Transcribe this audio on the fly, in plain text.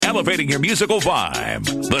elevating your musical vibe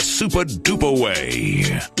the super duper way.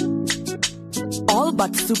 All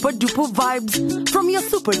but super duper vibes from your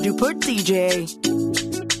super duper DJ.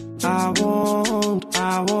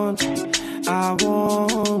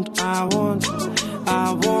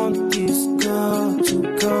 I want this girl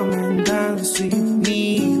to come and dance with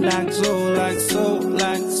me like so.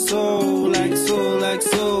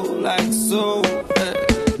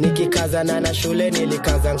 Nikikazana na shule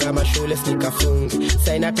nilikazanga mashule sikafungi.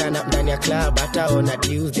 Saina tana ndani ya club hataona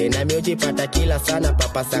Tuesday. Na miojipata kila sana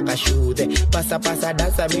papa saka shude. Pasa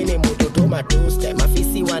dansa mini mutoto matuste.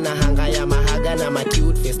 Mafisi wanahanga ya mahaga na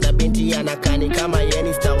macute face. Na binti anakani kama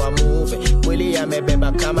yeni star wa movie. Mwili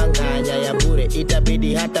yamebeba kama nganya ya bure.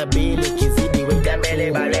 Itabidi hata bili kizidi weka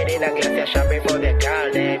mbele baledi na glass ya champagne for the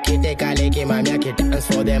girl. Kite kale kimamia dance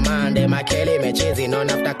for the man. Makele mechezi non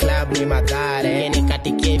after club ni magare.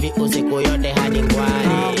 Nikatiki hivi usiku yote hadi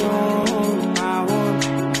ngwari.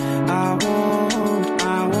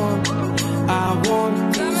 I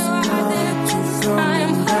want this girl to come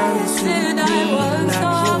and dance with me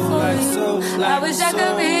like so. I wish I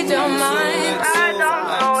could read your mind. I don't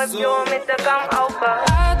know if you want me to come over.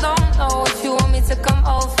 I don't know if you want me to come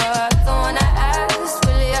over. I don't wanna ask,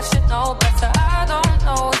 really I should know better. I don't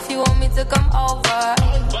know if you want me to come over.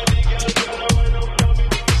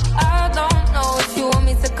 I don't know if you want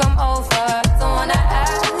me to come over. Don't wanna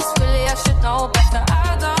ask, really I should know better.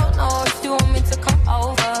 I don't know if you want me to come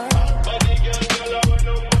over.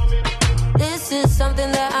 This is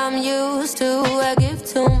something that I'm used to. I give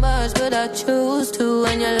too much, but I choose to.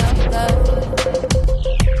 And you love that,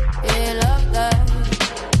 yeah, you love that.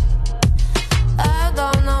 I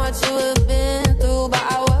don't know what you have been through, but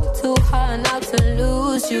I work too hard not to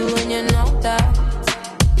lose you. And you know that,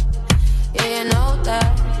 yeah, you know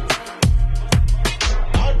that.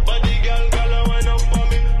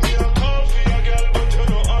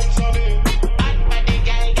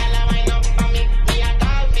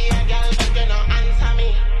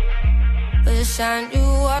 And you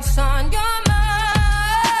what's on your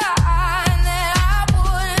mind, that I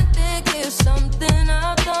wouldn't think it's something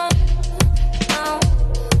I've done. No.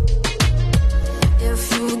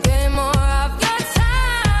 If you gave more of your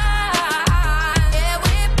time, yeah,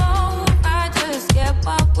 we both might just get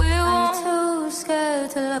what we want. I'm too scared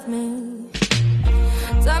to love me.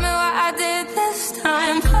 Tell me what I did this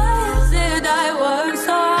time. Why is it I work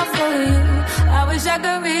so hard for you? I wish I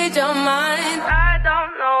could read your mind. I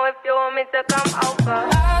don't know if you want me to come over.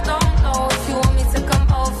 I don't know if you want me to come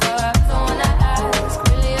over. Don't wanna ask,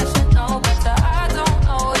 really I should know better. I don't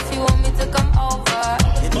know if you want me to come over.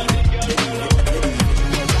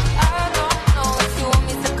 I don't know if you want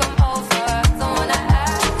me to come over. Don't wanna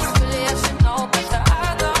ask, really I should know better. I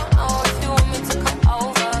don't know if you want me to come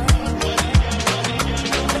over.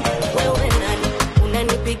 Wewe nani,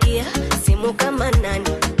 unanipigia simu kama nani?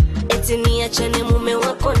 Eti niachane mume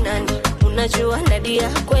wako nani? Unajua Nadia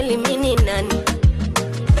kweli mimi nani?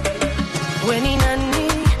 We ni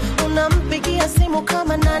nani? Unampigia simu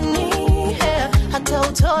kama nani? Yeah. Hata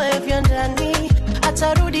utoe vya ndani,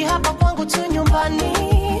 atarudi hapa kwangu tu nyumbani.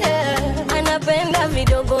 Yeah. Anapenda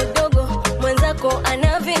vidogo dogo, mwenzako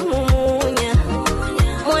anavimumunya.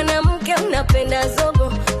 Mwanamke unapenda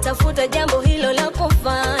zogo, tafuta jambo hilo la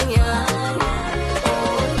kufanya.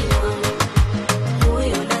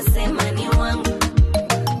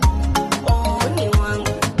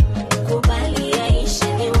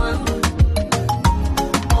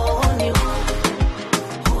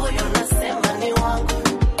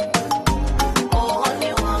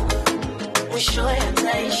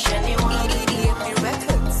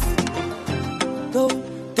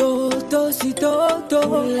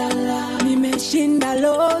 Nimeshinda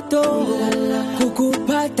loto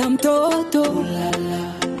kukupata mtoto.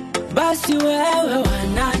 Basi wewe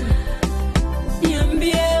wanani,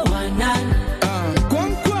 niambie wanani,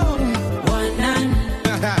 wanani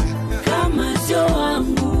kama sio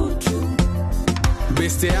wangu tu.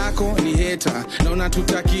 Beste yako ni hater na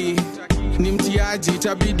unatutaki ni mtiaji,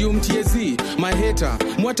 itabidi umtiezi. Maheta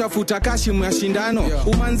mwatafuta kashi mashindano,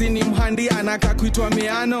 umanzi ni mhandi anaka kuitwa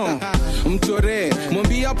meano. Mtore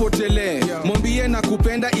mwambie apotele, mwambie na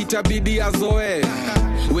kupenda itabidi azoe.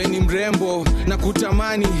 We ni mrembo na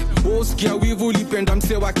kutamani, usikia wivu ulipenda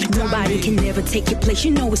mse wa kitambi. Nobody can never take your place,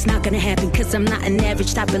 you know it's not gonna happen. Cause I'm not an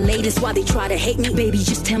average type of lady, that's why they try to hate me. Baby,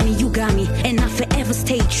 just tell me you got me, and I forever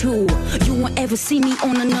stay true. You won't ever see me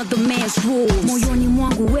on another man's rules. Moyoni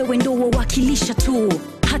mwangu wewe ndo wawakilisha tu,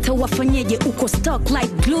 hata wafanyeje uko stuck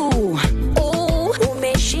like glue. Oh,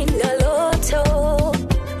 umeshinda loto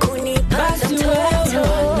kunipata mtoto.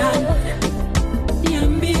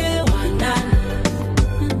 Niambie wanani,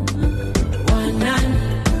 wanani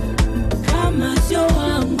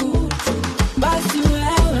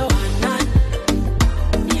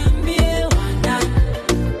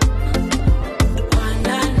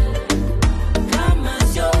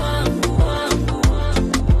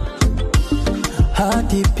How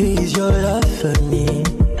deep is your love for me?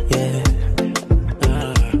 Yeah.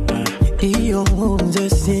 Iyo ngunze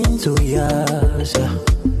sinzuyaza.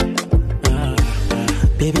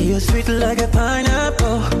 Baby, you're sweet like a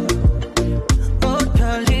pineapple. Oh,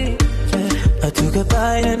 darling, yeah. I took a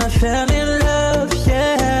bite and I fell in love,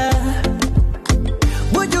 yeah.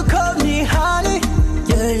 Would you call me honey?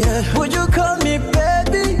 Yeah, yeah. Would you call me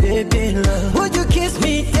baby? Baby, love. Would you kiss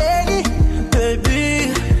me daddy?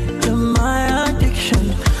 Baby, you're my addiction.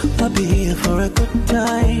 I'll be here for a good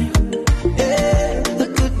time. Yeah, a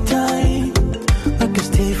good time. I could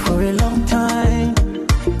stay for a long time.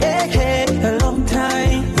 Yeah, a long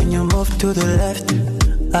time. When you move to the left,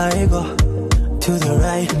 I go. To the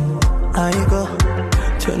right, I go.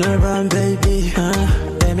 Turn around, baby.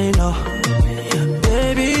 Let me know.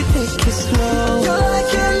 Baby, take it slow. You're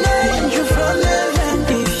like an angel from heaven.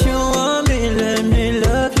 If you want me, let me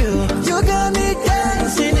love you. You got me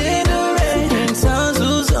dancing in the rain. And sounds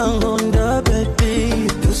who's on the baby.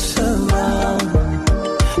 Do some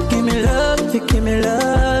give me love, you give me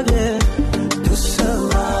love, yeah. Do some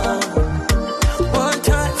one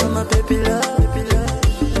time for my baby love.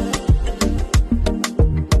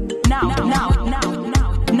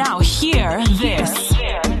 Now hear this.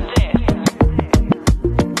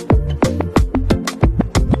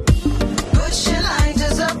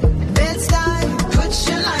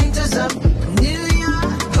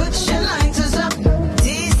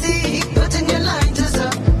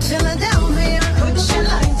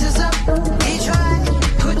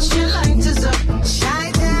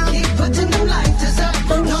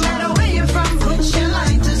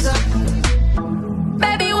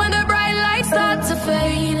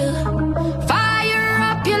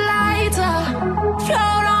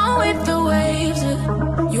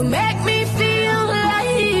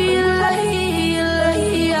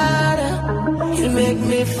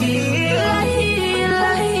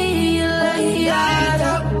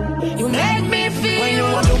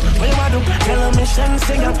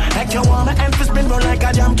 Like you want my emphasis spin roll like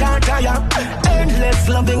a jam can't tire. Endless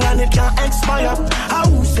loving and it can't expire. I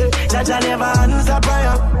will say that I never answer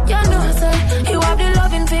prayer. You know, sir, you have the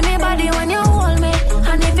loving for me body when you hold me.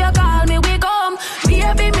 And if you call me, we come.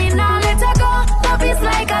 Baby, me now let her go. Love is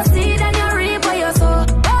like a seed and you reap what you sow.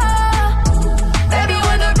 Oh, baby,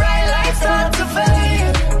 when the bright lights start to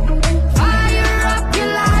fade, fire up your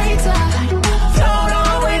lighter, float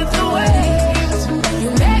on with the waves. You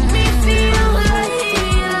make me feel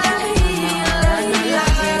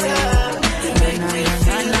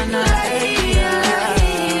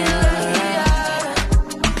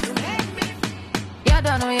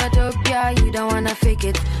you don't wanna fake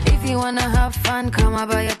it. If you wanna have fun, come and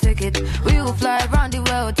buy a ticket. We will fly around the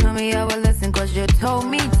world, tell me our lesson. Cause you told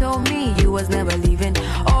me you was never leaving.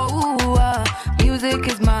 Oh, music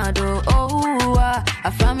is my door. Oh, I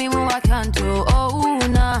found me more I can't do. Oh,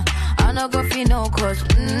 nah, I no go feel no cause.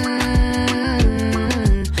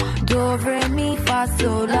 Do, re, mi, fa,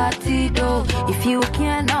 sol, la, ti, do. If you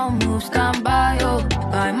can't now move, stand by, oh.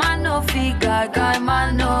 Guy man no figure, guy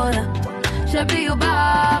man no. Should be your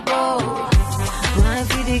Bible. Wine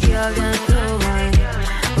for the girl, then slow wine.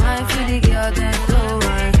 Wine for the girl, then slow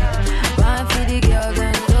wine. Wine for the girl,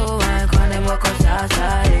 then slow wine. Can't walk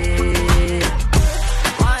outside.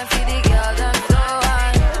 Wine for the girl, then slow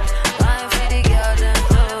wine. Wine for the girl, then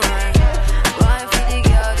slow wine. Wine for the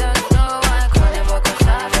girl, then slow wine. Can't walk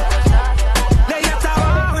outside. De ella hasta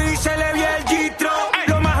abajo y se le vio el gistro.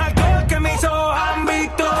 Lo más alto que mis ojos han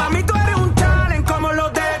visto. A mí tú eres un talent como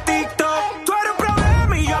los de TikTok. Tú eres un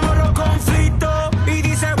problema y yo amo los conflictos. Y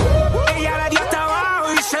dice, ella le dio hasta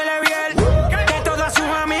abajo y se le vio el de todas sus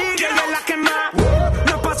amigas, ella es la que más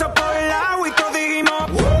nos pasó por el lado y todos dijimos,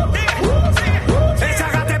 esa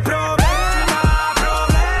gata es problema,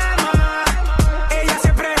 problema. Ella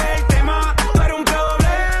siempre es el tema. Tú eres un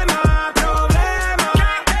problema, problema.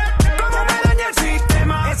 ¿Cómo me daña el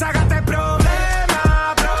sistema? Esa gata es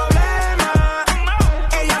problema, problema.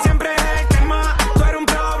 Ella siempre es el tema. Tú eres un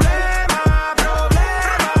problema,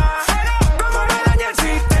 problema. ¿Cómo me daña el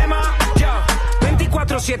sistema? Yo,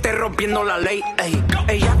 24/7 rompiendo la ley, ey.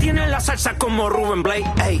 Ella tiene la salsa como Ruben Blake,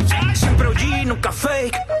 ey. Siempre OG, nunca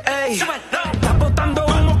fake, ey. Está botando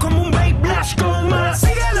humo como un babe blast con más.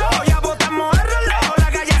 Síguelo, ya botamos el reloj. La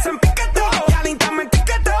calle se empiquetó, ya linda me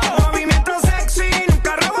etiquetó. Movimiento sexy,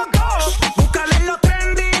 nunca robotó. Búscale en los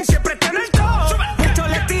trending, siempre está en el top. Muchos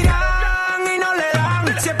le tiran y no le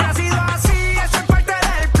dan. Siempre ha sido así, eso es parte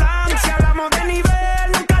del plan. Si hablamos de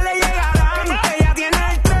nivel, nunca le llegarán. Ella tiene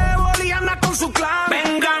el trébol y anda con su clan.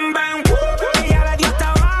 Vengan, ven, ella le dio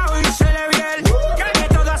hasta abajo y se le vio el de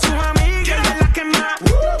todas sus amigas, ella es la que más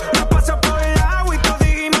nos pasó por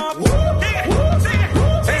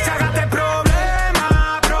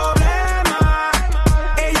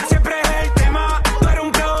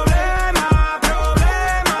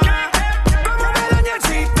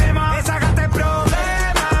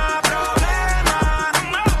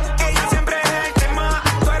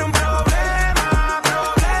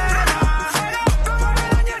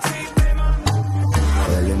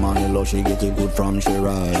she get it good from she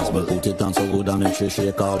rise. But put it on so good and make she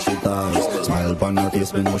shake all she ties. Smile upon her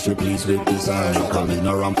face, me know she pleased with this eye. Coming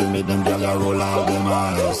around to make them gyal roll out them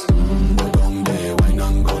eyes. Go down there, why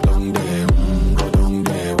not go down there? Go down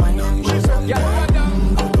there, why not go down there?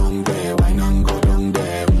 Go down there, why not go down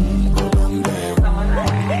there? Go down there.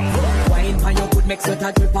 Wine for your good make sweat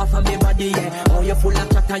a drip off of me body, yeah. Oh, you full of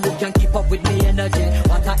chat and you can keep up with me energy.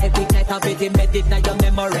 What a epic night of it, embedded in your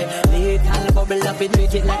memory. Little bubble up it,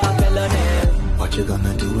 treat it like a felony. What you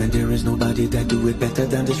gonna do when there is nobody that do it better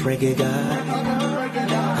than this reggae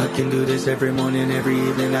guy? I can do this every morning, every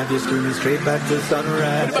evening. Have you screaming straight back to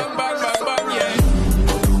sunrise.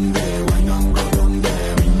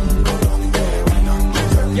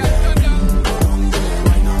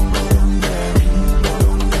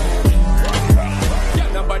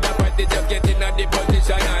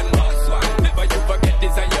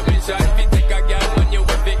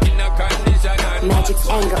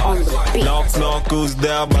 Knock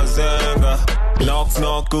der Bazenga. Knock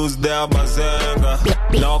der Bazenga.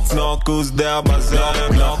 Knock der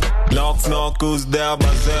Bazenga. Knock der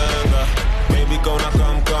Bazenga. Baby kona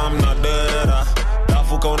come na dera.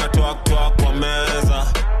 Dafu kona twak kwa meza.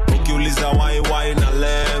 Ukiuliza why na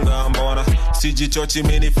lenga. Mbona sijichochi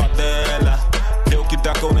mini fadela. Leo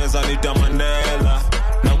ukitaka unaweza nita Mandela.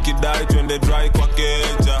 Na ukidai twende dry kwa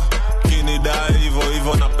keja. Kinidai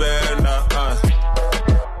hivyo napenda.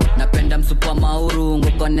 Napenda msupa mauru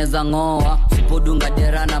ngokoneza ngoa. Supudunga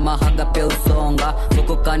dera na mahaga pe usonga.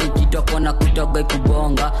 Koko kani kitwa kona kutoga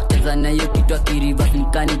kubonga. Cheza na hiyo kitwa kirivas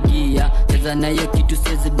nikanigia. Cheza na hiyo kitu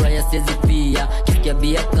sezi braya sezi pia. Kisikia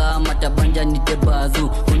bia kama tabanja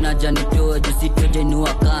nitebazu. Unaja nitoe jusi toje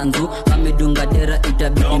nuwa kanzu. Kamedunga dera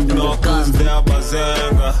itabidi mdunga kanzu. Knock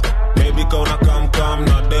bazenga. Baby kona come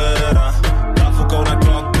na dera. Dafu kona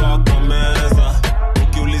talk kwa meza.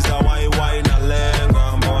 Ukiuliza why na lenga.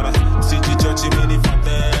 Sijichochi mini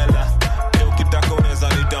fadela. Leo ukitaka unaweza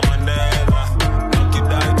nita Mandela. Na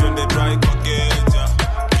ukidai twende dry kwa keja.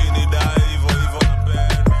 Kinidai hivyo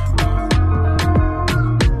napenda.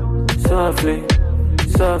 Softly,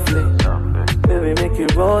 softly, baby make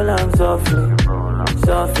it roll on softly.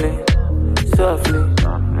 Softly, softly,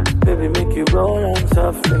 baby make it roll on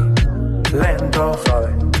softly. Lento,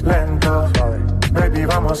 suave, lento, suave. Baby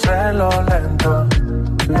vamos a hacerlo lento.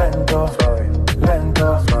 Lento, suave,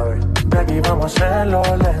 lento, suave. Baby vamos a hacerlo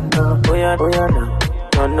lento. Oya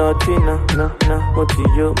no tina, na. Moti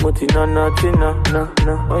no tina, na.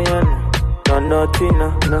 Oya no tina,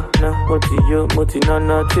 na. Moti no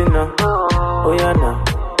tina. Oya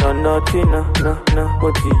no tina, na.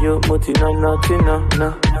 Moti no tina, na.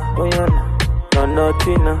 Oya no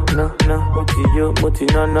tina, na. Moti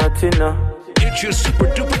no tina. It's your super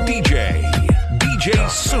duper DJ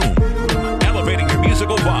Soon, elevating your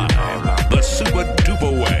musical vibe the super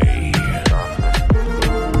duper way.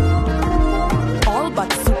 All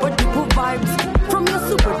but super duper vibes from your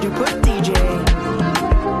super duper DJ.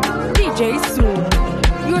 DJ Soon,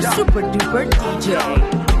 your super duper DJ.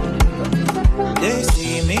 They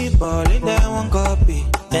see me balling, they want copy.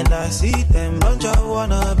 And I see them bunch of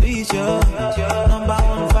wannabes, yeah. Number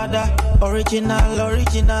one father,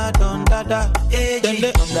 original, don't dada. Then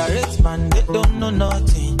they underrate man, they don't know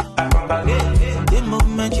nothing. The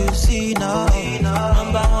movement you see now,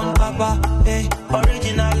 number one papa, hey,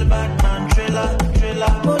 original Batman thriller.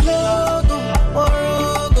 Mologo,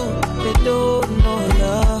 they don't know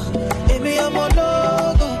ya. Baby, I'm a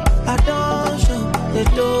logo, I don't show, they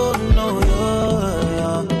don't know ya.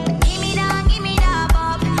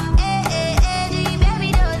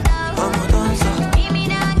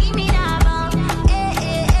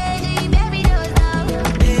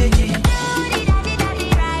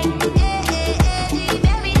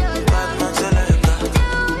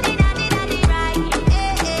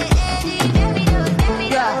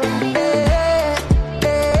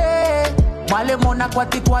 Mona kwa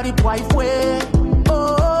titwari pwaifwe.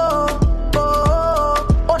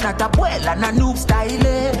 Ona tabuela na noob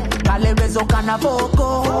style. Kale rezo kana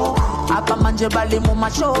boko. Hapa manje bali mu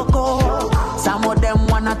mashoko. Some of them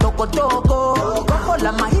wanna toko. Koko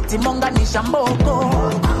la mahiti monga ni shamboko.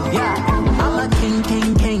 Yeah, I'm a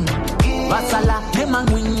king. Basala nema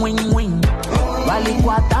wing. Wali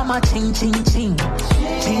kwa tama ching.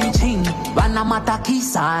 Bana mataki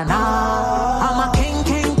sana. I'm a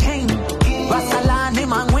king. Basalani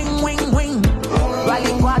man wing.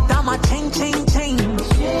 Wali kwa tama ching.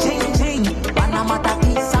 Bana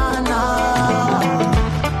mataki sana.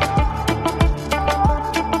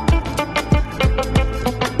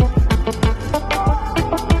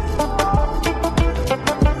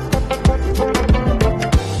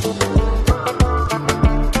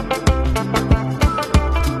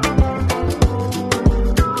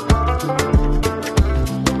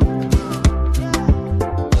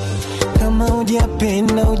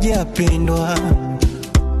 hujapenda hujapendwa,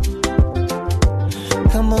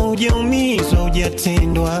 kama hujaumizwa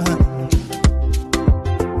hujatendwa.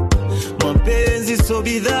 Mapenzi so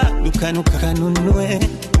bidhaa dukani ukanunue,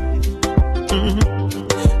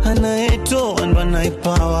 anayetoa ndo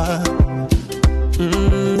anayepawa.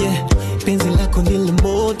 Yeah. Penzi lako ndilo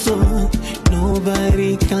moto,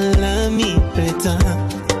 nobody can love me better.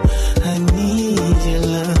 I need your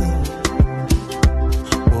love.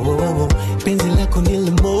 Oh, penzi lako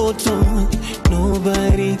ndilo moto,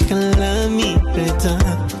 nobody can love me better.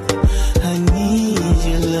 I need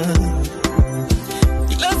your love.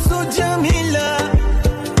 Ila so Jamila,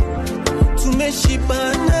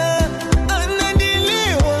 tumeshibana.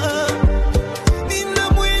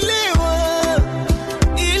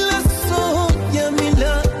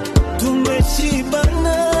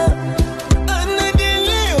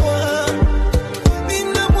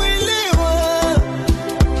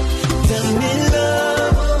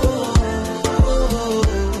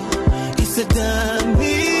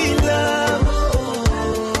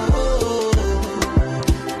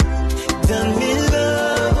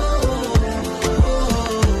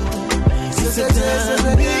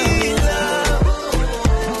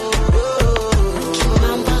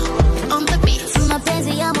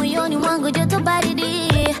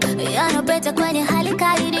 Kwenye hali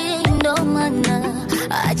kaidi ndo maana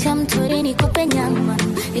acha mtori nikupe nyama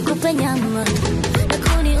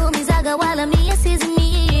nakuniumizaga wala mie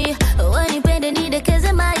sizimi wanipende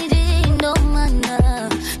nidekeze maidi ndo maana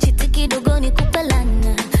chiti kidogo nikupe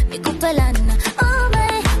lana oh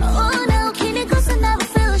my oh na ukinikosa na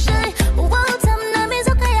feel shy utamna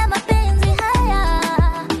mizuka ya mapenzi haya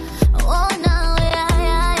oh no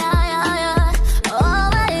yeah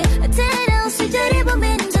oh my tena usijaribu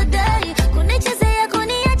mimi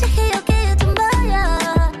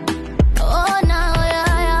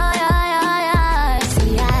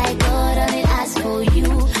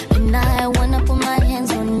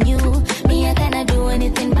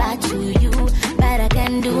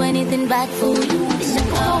back for you.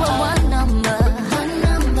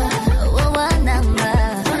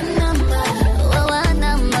 One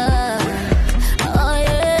number. Oh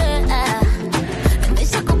yeah.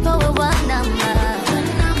 Nishakupa one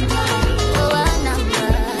number.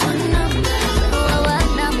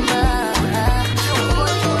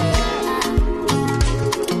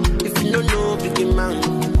 If you don't know big man,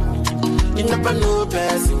 you never know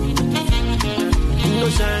person. You know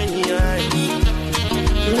shiny eyes.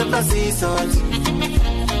 You never see salt.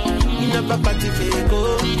 You never party fago.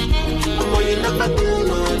 Or you never do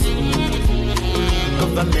nothing.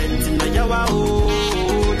 Government in the yawa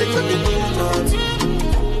they tell me do nothing.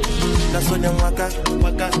 That's when you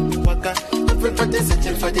waka. Everybody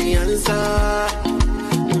searching for the answer.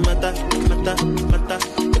 Matter.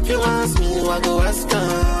 If you ask me, I go ask her.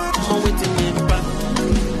 I'm waiting me back.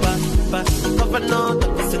 Governor,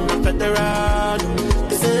 that was in the federal.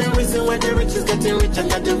 The reason why the rich is getting rich, and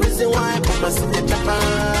that's the reason why Papa's in the chopper.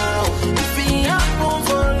 If he up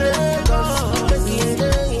for Lagos, make it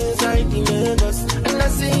inside the Lagos. And I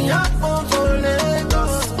see up for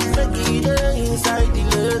Lagos, make it inside the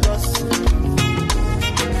Lagos.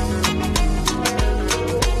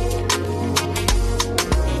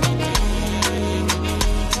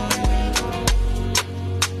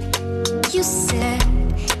 You said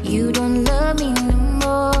you don't love me no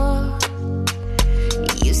more.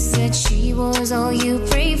 You said she was all you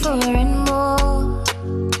prayed for and more.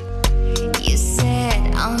 You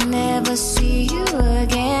said I'll never see you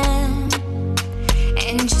again.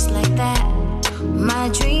 And just like that, my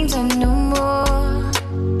dreams are no more.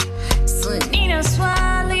 So Nina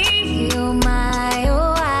Swally, oh my,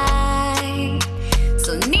 oh I.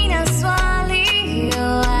 So Nina Swally,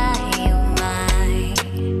 oh I, oh my.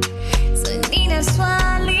 So Nina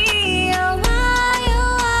Swally, oh I,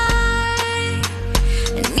 oh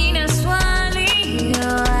I. Nina Swally,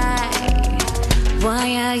 oh I. Why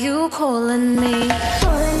are you calling me?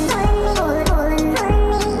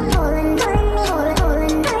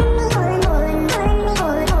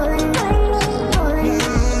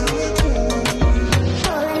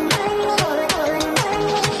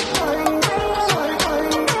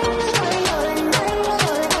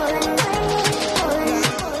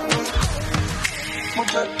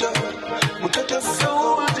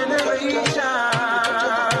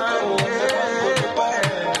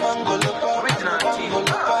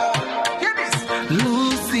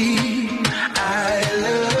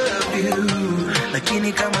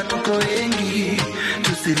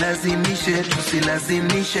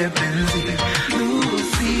 Tusilazimishe penzi.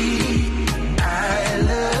 Lucy, I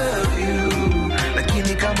love you.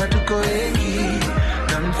 Lakini kama tuko wengi,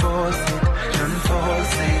 don't force it,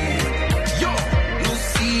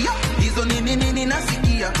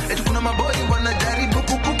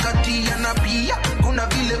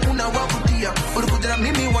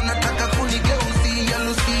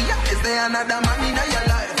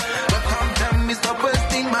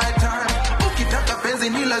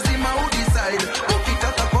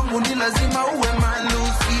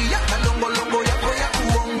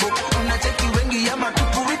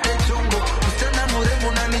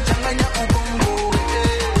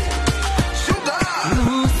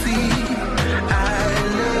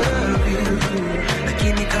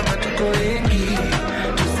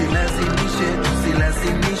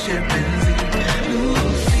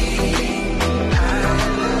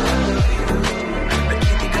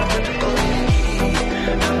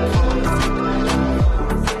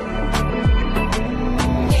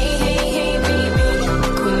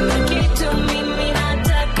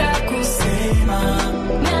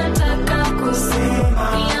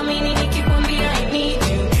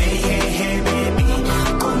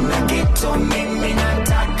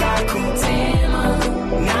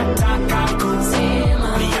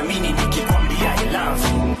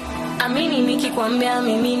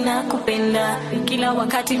 nakupenda, kila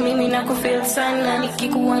wakati mimi nakufeel sana,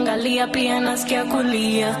 nikikuangalia pia nasikia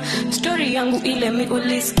kulia. Story yangu ile mi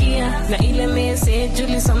ulisikia, na ile message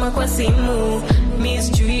ulisoma kwa simu, mi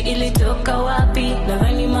sijui ilitoka wapi,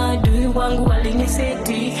 nadhani maadui wangu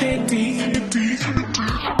waliniseti. Hey,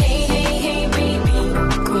 hey, hey baby,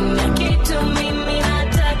 kuna kitu mimi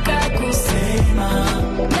nataka kusema,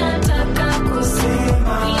 nataka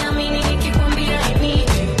kusema, niamini nikikwambia I need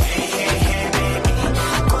you. Hey, hey, hey baby,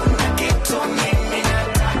 kuna kitu mimi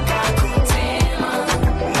nataka kusema,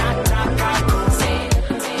 nataka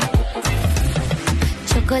kusema.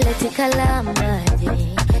 Chocolate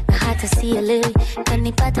kalamaje, na hata sielewi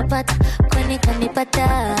kanipata kwani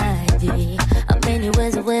kanipataje.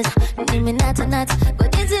 Ameniweza nimenata kwa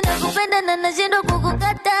jinsi nakupenda na nashindwa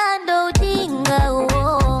kukukata, ndo ujinga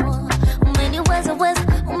huo. Umeniweza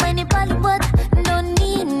umenipali ndo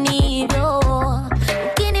nini ro,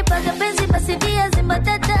 ukinipaka penzi basi viazi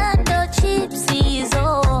mbatata ndo chips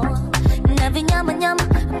hizo, na vinyama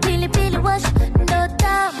pilipili wash ndo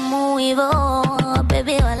tamu hivo.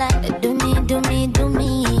 Baby wala do me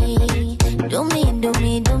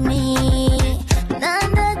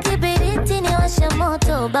nanda kibiriti ni washa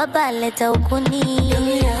moto, baba leta ukuni.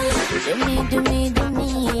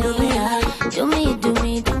 Do me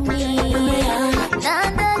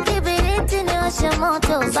nanda kibiriti ni washa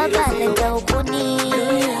moto, baba leta ukuni.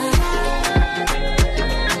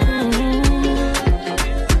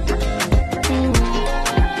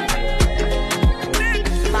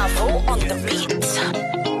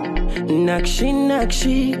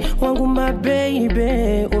 Nakshi wangu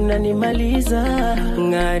mababy, unanimaliza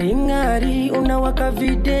ngari unawaka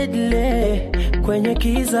videdle kwenye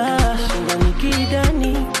kiza, shingoni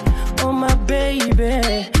kidani. Oh my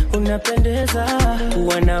baby, unapendeza,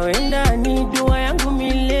 wanawendani dua yangu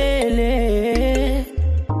milele.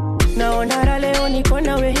 Naona leo niko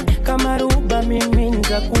nawe kama ruba, mimi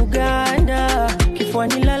nza kuganda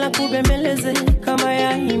kifuani lala kubembeleze kama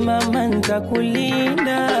ya imama nza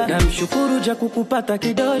kulinda. Namshukuru ja kukupata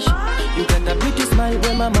kidosh, you got a pretty smile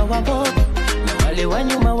we mama wabo, na wale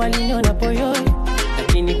wanyuma waliniona poyo,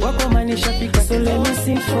 lakini kwako manishafika. So let me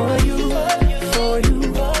sing for you, for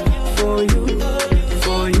you, for you,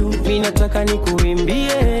 for you. Mimi nataka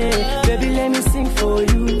nikuimbie, baby let me sing for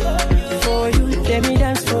you, for you. Let me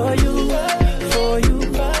dance for you, for you,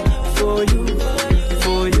 for you,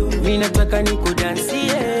 for you. Mimi nataka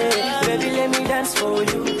nikudansie, baby let me dance for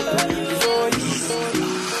you, for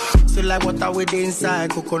you. So like water with the inside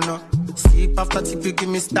coconut, sip after tip you give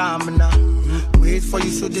me stamina. Wait for you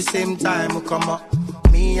so the same time will come up,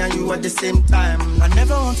 me and you at the same time. I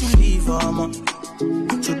never want to leave,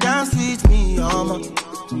 Would you dance with me,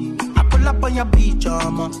 I pull up on your beach,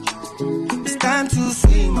 It's time to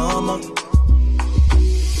swim,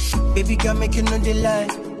 Baby girl, make you know the lie,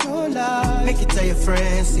 no lie. Make it tell your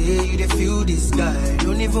friends, say you they feel this guy.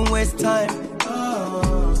 Don't even waste time,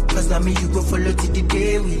 cause now me you go follow till the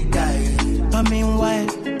day we die. But meanwhile,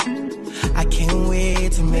 I can't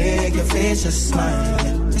wait to make your face just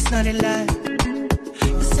smile. It's not a lie,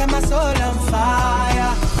 you set my soul on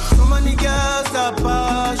fire. So many girls that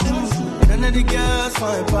pass you, none of the girls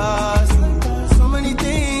find past you. So many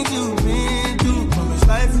things you've been through, promise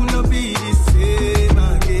life will not be the same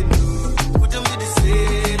again. Wouldn't be the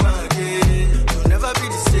same again. You'll never be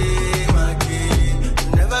the same again.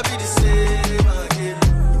 You'll never be the same again.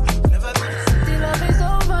 Never be the same. The love is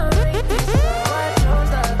overrated, so I chose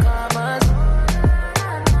the commas.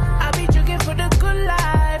 I be drinking for the good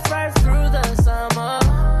life right through the summer.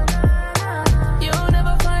 You'll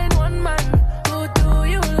never find one man who do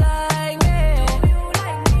you like me.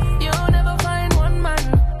 You'll never find one man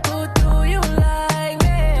who do you like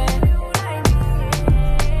me.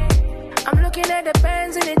 I'm looking at the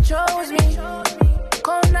pens and it shows me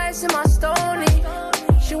cold nights in my stony.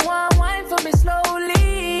 She want wine for me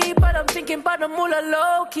slowly, but I'm thinking about the moolah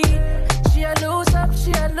low-key. She a loose up,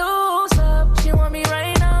 she a loose up. She want me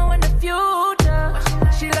right now in the future.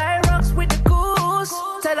 She like rocks with the goose.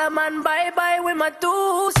 Tell a man bye-bye with my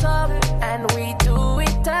deuce up. And we do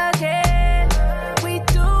it again. We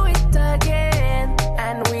do it again.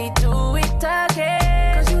 And we do it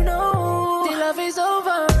again. Cause you know the love is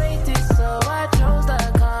overrated, so I chose the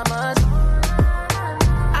commas.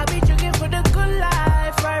 I be drinking for the good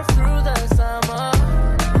life right through the summer.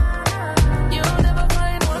 You'll never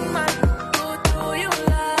find one man who do you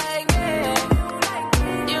like me.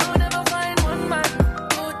 You'll never find one man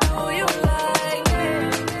who do you like me.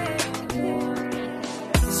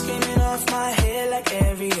 Screaming off my head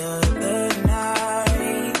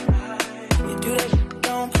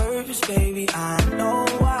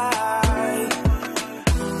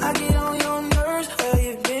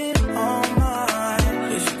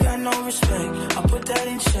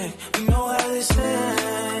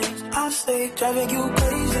stay driving you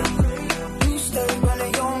crazy. You stay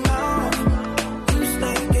running your mouth. You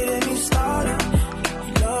stay getting me started.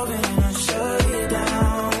 You loving and shut it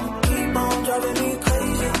down. Keep on driving me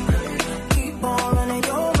crazy. Keep on running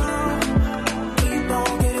your mouth. Keep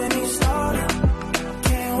on getting me started.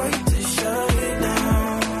 Can't wait to shut it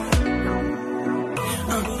down.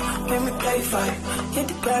 Make me play fight. Get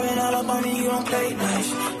the grabbing all up on me, you don't play nice.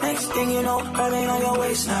 Next thing you know, grabbing on your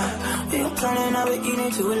waistline. We gon' turn it up and eat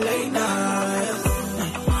into a late night.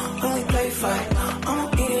 When we play fight, I'ma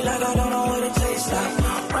eat it like I don't know what it tastes like.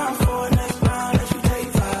 Round 4, next round, let you take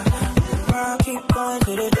 5. Round, keep going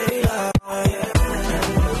to the daylight. Play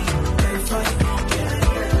fight. Play fight.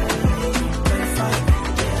 Play fight.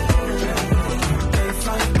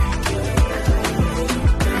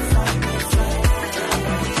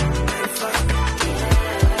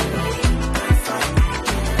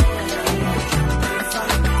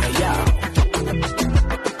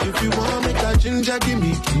 Ginger, give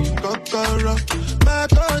me the kokoro. My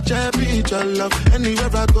touch, I beat your love.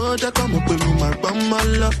 Anywhere I go, just come up with my bum, my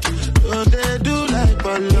love. So they do like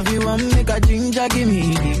ball. If you want make a ginger, give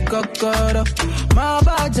me the kokoro. My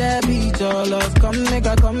body beat your love. Come make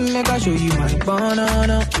a show you my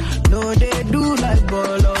banana. No, they do like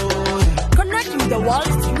bolo. Connecting the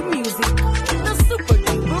walls to music the super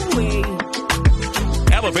duper way.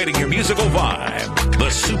 Elevating your musical vibe the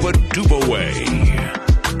super duper way.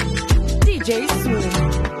 DJ Soon,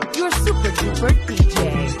 your super duper DJ.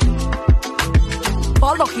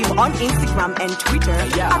 Follow him on Instagram and Twitter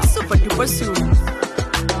at Super Duper Soon.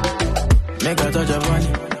 Make a touch upon it.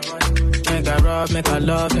 Make a rub, make a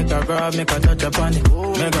love, make a rub, make a touch upon it.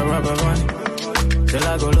 Make a rub upon it. Till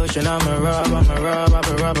I go lotion, I'ma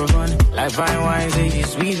rub upon it. Like fine wine, say you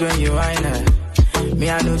sweet when you wine her. Me,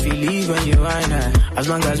 I know feel leave when you wine her. As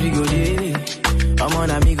long as we go there, I'm on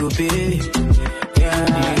a me go pay.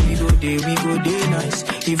 Yeah, we go day nice.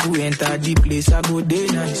 If we enter the place, I go day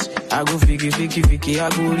nice. I go fiki, I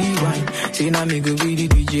go rewind. Say now me go be the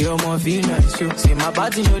DJ, I'ma feel nice. Yo, say my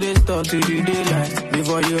party know they start to the daylight.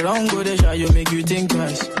 Before you run, go the shot, you make you think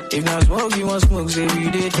twice. If not smoke, you want smoke, say we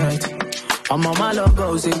day tight. I'm on my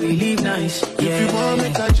logo, say we live nice. Yeah. If you want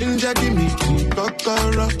make a ginger, give me the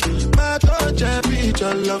kokoro. My touch, I beat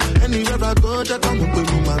your love. Anywhere I go, just come up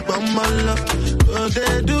with my bum, my love. So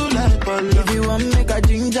they do like ball. If you want make a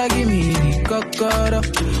ginger, give me the kokoro.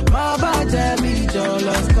 My body beat your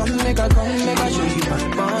love. Come make a show you my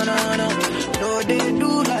banana. No, they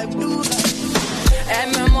do like blue.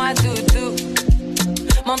 Aime-moi doudou,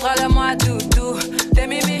 montre-le-moi doudou. T'es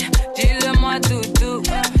mimi, dis-le-moi doudou.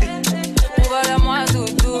 Prouve-le-moi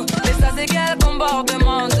doudou. Et ça c'est quel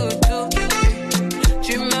comportement doudou.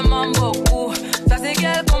 Tu me mens beaucoup. Ça c'est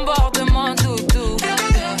quel comportement doudou.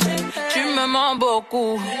 Tu me mens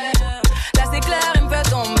beaucoup. Là c'est clair, il me fait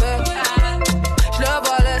tomber. Je le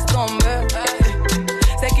vois, laisse tomber.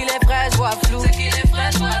 C'est qu'il est frais, je vois flou.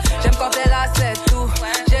 J'aime quand t'es là, c'est tout.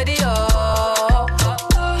 J'ai dit oh.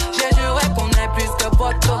 J'ai juré qu'on est plus que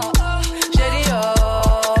poteau. J'ai dit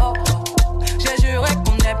oh. J'ai juré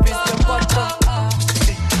qu'on est plus que poteau.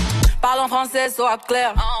 Parle en français, sois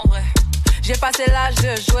clair. En vrai, j'ai passé l'âge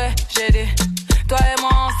de jouer. J'ai dit, toi et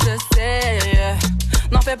moi on se sait.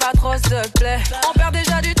 N'en fais pas trop, s'il te plaît. On perd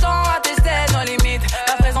déjà du temps à tester nos limites.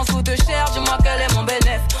 La présence coûte cher, dis-moi quel est mon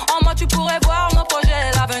bénéfice. En moi tu pourrais voir nos projets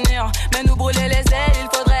et l'avenir. Mais nous brûler les ailes, il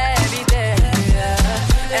faudrait éviter.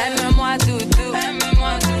 Aime-moi doudou,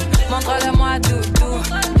 montre-le-moi doudou.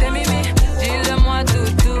 T'es mimi, dis-le-moi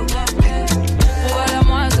doudou.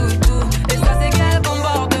 Prouve-le-moi doudou. Et ça c'est quel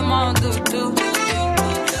comportement doudou.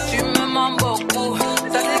 Tu me mens beaucoup.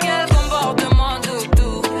 Ça c'est quel comportement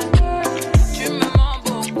doudou. Tu me mens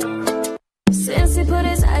beaucoup. Since he put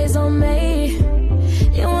his eyes on me,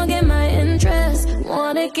 he won't get my interest.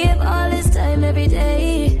 Wanna give all his time every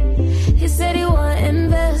day. He said he wanna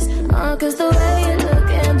invest. Cause the way you look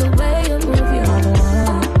and the way you move, you're the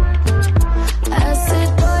one. I said,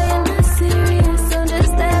 boy, you're not serious, I'm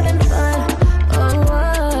just having fun.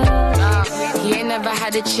 He ain't never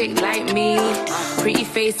had a chick like me. Pretty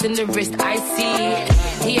face and the wrist, I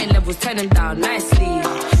see. He ain't levels, turn him down nicely.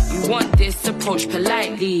 You want this, approach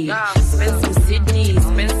politely. Spend some Sydney,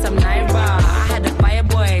 spend some Naira. I had a fire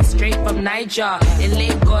boy straight from Niger. In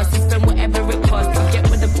Lagos, he spend whatever it costs to get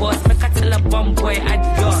with the boss. Make I tell a bum boy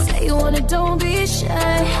adios. Say you wanna, don't be shy.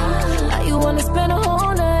 How you wanna spend a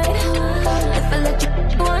whole night? If I let you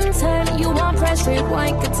one time, you want pressure,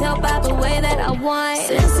 wine. Could tell by the way that I whine.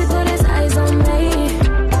 Since he put his eyes on me,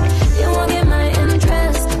 he won't get my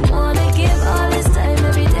interest. Wanna give all his time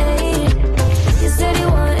every day. He said he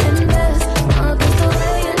wanna invest. Cause the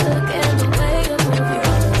way you look and the way you move,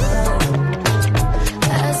 you're the one.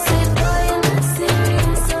 I said, boy, you're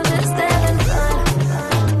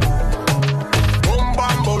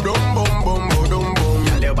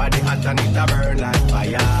a burn like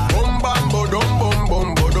fire. Boom bam bodum boom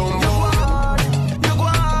boom bodum. You go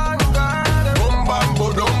on, girl. Boom bam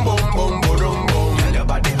bodum boom boom bodum boom. Girl, your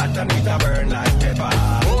body hot and it a burn like pepper.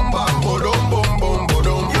 Boom bam bodum boom boom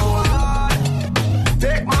bodum. You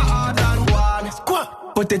take my heart and go on.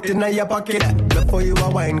 Squat. Put it in your pocket. Before you a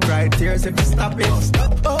wine, cry tears if you stop it.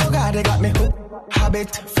 Oh God, they got me hooked.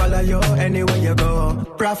 Habit, follow you anywhere you go.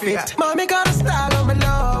 Profit, mommy got a style on me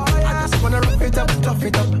low. I just wanna rough it up, tough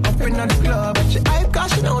it up in the club. But she hype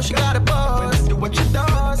cause she know she got a buzz. Do what she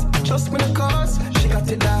does, trust me the cause. She got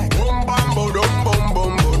it like boom bam boom boom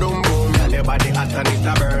boom boom boom. Tell your body hot and it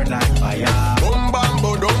a burn like fire. Boom bam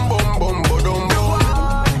boom boom boom boom.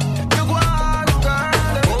 You go on, girl.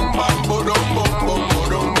 Boom bam boom boom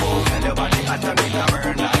boom boom. Tell your body hot and it a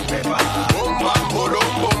burn like pepper. Boom bam boom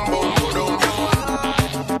boom boom.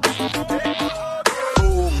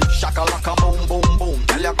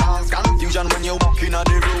 Confusion when you walk in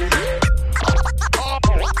the room.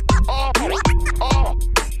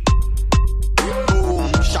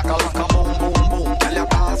 Boom, shakalaka, boom, boom, boom. Tell your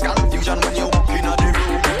cause confusion when you walk in the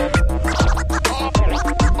room.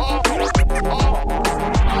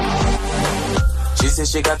 She said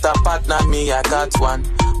she got a partner, me I got one.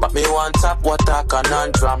 But me want top water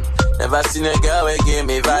conundrum. Never seen a girl who give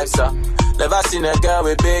me vibes up. Never seen a girl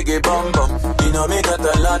with biggie bum bum. You know me got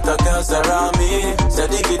a lot of girls around me. Said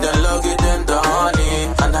they get the love, get them the honey.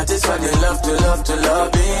 And that is why they love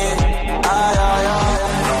me. Aye, aye,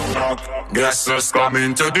 aye. Guess who's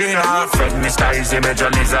coming to dinner? Fred Mr. Easy Major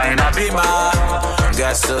Liza in a beamer.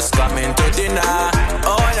 Guess who's coming to dinner?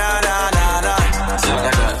 Oh, na, na, na, na.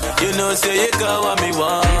 You know, say you got what me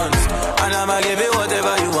want. And I'ma give you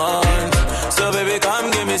whatever you want. So baby, come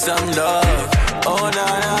give me some love. Oh, na,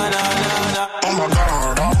 na, na, na, na. Oh my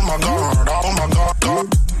God, oh my God, oh my God.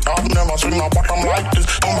 I've never seen a bottom like this.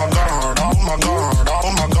 Oh my God, oh my God,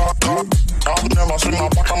 oh my God. I've never seen a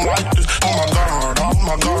bottom like this. Oh my God, oh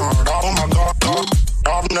my God, oh my God.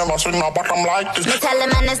 I've never seen a bottom like this. Me tell him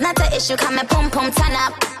man it's not an issue, come and pum pum turn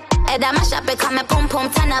up. Head on my shop, it come and pum pum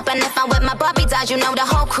turn up. And if I'm with my Barbie dolls, you know the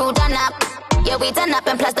whole crew done up. Yeah, we done up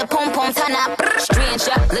and plus the pum pum turn up.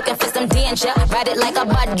 Stranger, looking for some danger. Ride it like a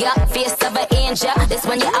bud, yeah, fierce of an angel. This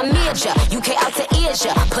one, yeah, I major. UK out to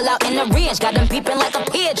Asia. Pull out in the range, got them peeping like a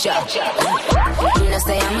pigeon. You know,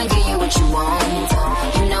 say I'ma give you what you want.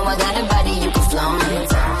 You know I got a body you can flaunt.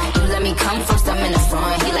 You let me come first, I'm in the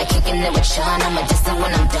front. He like kicking it with Sean, I'ma diss it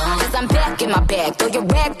when I'm done. Cause I'm back in my bag, throw your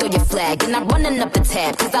rag, throw your flag. And I'm running up the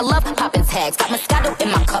tab, cause I love popping tags. Got Moscato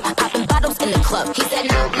in my cup, popping bottles in the club. He said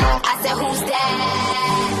no, no, I said who's that?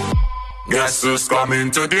 Guess who's coming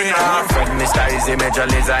to dinner? Fred Mr. Easy Major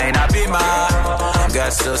Liza in a beamer.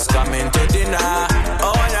 Guess who's coming to dinner?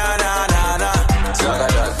 Oh, na, na, na, na. So,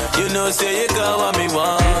 you know, say you got what me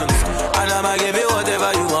want. And I'ma give you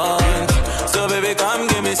whatever you want. So, baby, come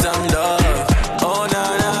give me some love. Oh, na,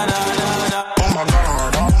 na, na, na, na. Oh, my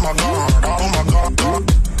God, oh, my God, oh, my God.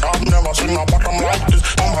 I've never seen a bottom like this.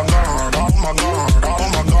 Oh, my God, oh, my God, oh,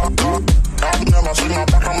 my God. I've never seen a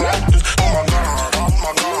bottom like this. Oh, my God, oh,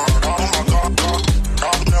 my God, oh, my God.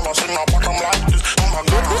 I've never seen a bottom like this. Oh, my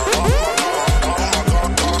God, oh, my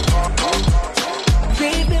God.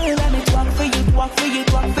 Baby, let me talk for you, talk for you,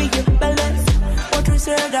 talk for you. Balance. What you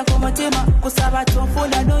said, I come to my Kusaba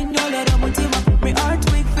Tofola, no, no, let him mutima. Me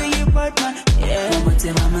heart weak for you, but man. Yeah,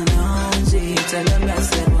 mutima, man, no, she tell him I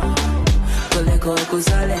said, Koleko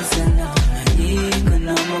Kusalesana,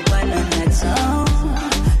 Economic that's all.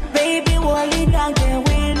 Baby, wally down there,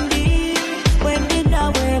 Wendy. Wendy,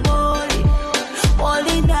 now we're body.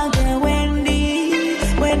 Wally down there, Wendy.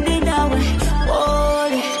 Wendy, now we're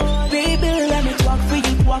body. Baby, let me talk for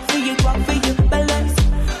you, talk for you, talk for you. Balance.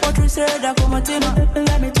 What you said, I come to my.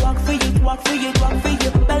 Let me talk for you, talk for you, talk for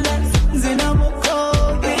you. Balance. Zinamo,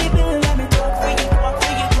 baby, let me talk for you, talk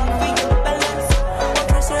for you, talk for you. Balance. What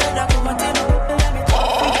you said, I come to my. Let me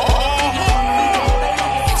talk for you, talk for you, talk for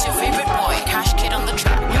you. It's your favorite boy, Cash Kid on the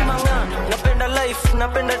track. Napenda life,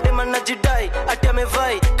 napenda dema na jidai. Ati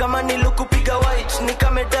amevai, kama nilukupiga white.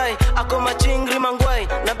 Nikamedai, ako machingri mangwai.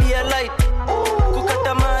 Na bia light,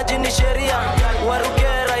 kukata maji ni sheria.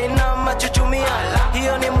 Warugera ina machuchumia.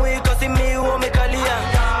 Hiyo ni mwiko simi umekalia.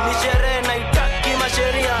 Ni sherehe na itaki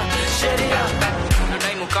masheria. Sheria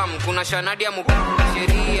nadai mukam, kuna shanadi ya mukam.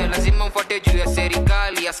 Sheria, lazima mfuate juu ya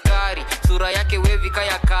serikali. Askari, sura yake wevi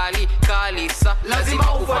kaya kali. Kali, sa,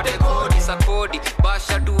 lazima ufuate kodi. Sa kodi,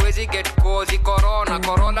 basha tuwezi get kozi. Corona,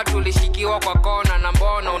 corona tulishikiwa kwa kona. Na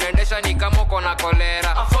mbona, unaendesha ni kama uko na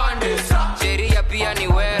kolera. Sheria pia ni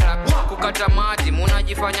wera. Kukata maji,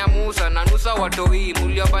 munajifanya musa. Na nusa watoi,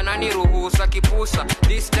 muliomba nani ruhusa. Kipusa,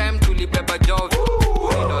 this time tulibeba jovi.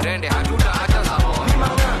 Uindorende, hatuta hata za hona.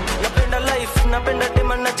 napenda life.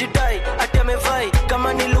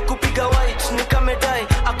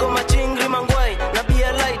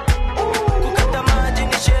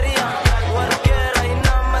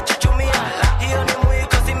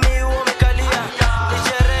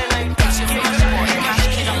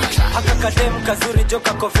 Kadem kazuri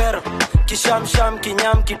joka kovero, kishamsham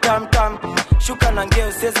kinyam kitamtam, shuka na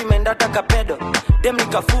ngeo sezi mendata kapedo, dem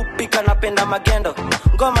nikafupi kanapenda magendo,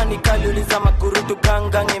 ngoma nikaliuliza makurutu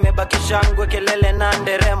gangang, imebaki shangwe kelele na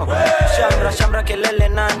nderemo, shamra shamra kelele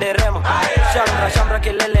na nderemo, shamra shamra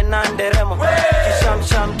kelele na nderemo,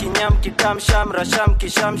 kishamsham kinyam kitam shamra sham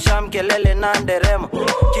kishamsham kelele na nderemo,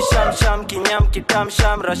 kishamsham kinyam kitam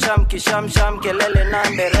shamra sham kishamsham kelele na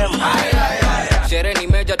nderemo. Sherehe ni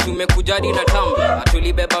meja tumekujadi na tamba,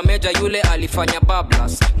 tulibeba meja yule alifanya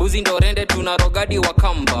bablas, buzi ndo rende tunarogadi wa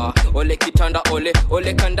kamba, ole kitanda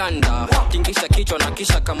ole kandanda, kingisha kichwa na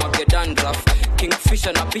kisha kama gedandraf,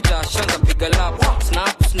 kingfisher na picha shanza piga lap,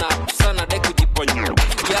 snap sana de kujiponya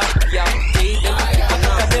ya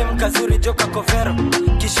kadem kazuri joka kovero,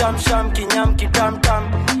 kishamsham kinyam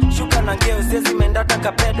kitamtam, shuka na ngeo sezi mendata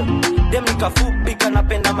kapedo, dem nikafupi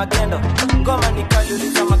kanapenda magendo, ngoma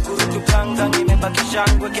nikaliuliza makurutu gangang, imebaki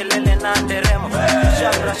shangwe kelele na nderemo,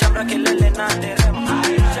 shamra shamra kelele na nderemo,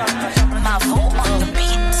 shamra shamra on the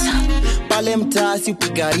beat. Pale mtaasi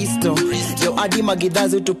upiga risto, yo adi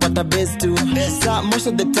magidazi tupata best tu. Sa most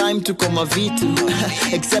of the time tuko mavitu,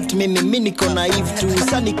 except mimi niko naive tu.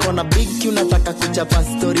 Sa niko na big Q nataka kuchapa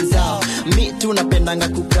stories zao, mi tu napendanga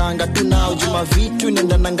kukanga tu nao, juma vitu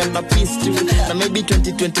nendananga na peace tu, na maybe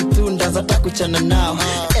 2022 ndaza takuchana nao.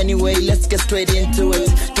 Anyway, let's get straight into it.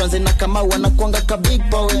 Tuanze na kama wanakuanga ka big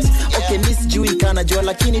poet. Okay, miss jui kana jua,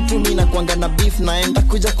 lakini tu mimi nakuanga na beef naenda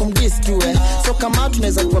kuja kumdiss tu so kama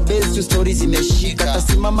tunaweza kwa base tu stories zimeshika,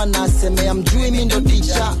 tasimama na asemea mjui mimi ndo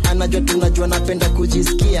teacher, anajua tunajua napenda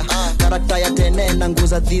kujisikia, karakta ya tene na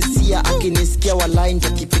nguza this year, akinisikia walai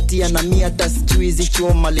nitakipitia na mimi hata sijui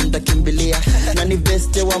zichoma linda kimbilia, na ni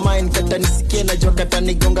best wa mine kata nisikie, najua kata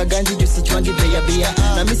nigonga ganji juu sichwangi bei bia,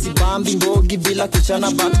 na mimi sibambi ngogi bila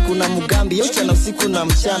kuchana, but kuna mugambi yote na usiku na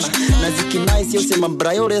mchana, na ziki nice yo sema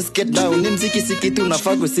brayo let's get down, ni mziki sikitu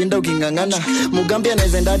unafaa kusinda ukingangana, mugambi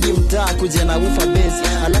anaweza ndadi mtaa kuja na ufa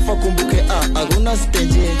base, alafu kumbuke hakuna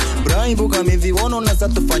stage Brian buka miviwono na sasa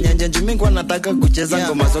tufanya nje mingi wanataka kucheza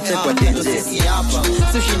ngoma zote kwa dance. Sisi hapa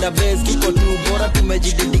sushinda base kiko tu bora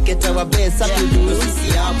tumejidedicate wa base sasa tu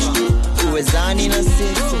sisi hapa uwezani na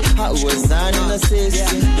sisi uwezani na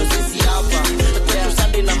sisi ndo sisi hapa kwa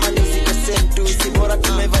Sunday na Monday ziko same tu si bora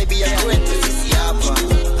tumevibe ya kwetu sisi hapa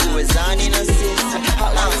uwezani na sisi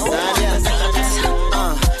uwezani na sisi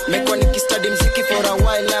meko nikistudy muziki for a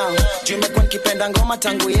while now, jumekuwa nikipenda ngoma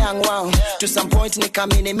tangu young wow, to some point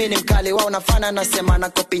nikamini mimi mkali wao, nafana nasema na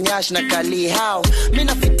copy nyash na kali how mimi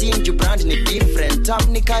na fitting you brand ni different tam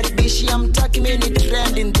nikaribishi amtaki mimi ni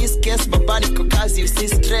trend in this case baba niko kazi usi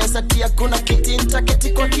stress ati hakuna kiti nitaketi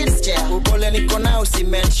kwa kids chair, ubole niko nao si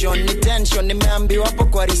mention ni tension nimeambiwa hapo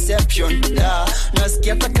kwa reception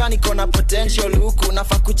nasikia taka niko na potential huku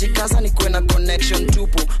nafaa kujikaza nikuwe na connection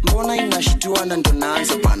tupu, mbona inashtua na ndo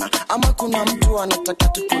naanza bana, ama kuna mtu anataka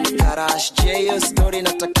tukunikarash hiyo story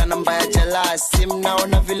nataka namba ya jalasi,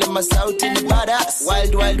 mnaona vile masauti ni badass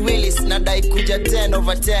wild willis nadai kuja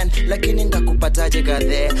 10/10 lakini ndakupataje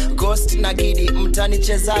gadhe ghost na gidi mtani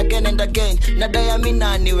cheza again and again, nadai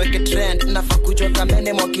amina niweke trend, nafaa kujua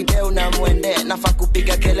kamene mwakideu na mwende, nafaa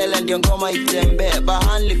kupiga kelele ndio ngoma itembe,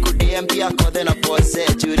 bahanli kudiem pia kode na pose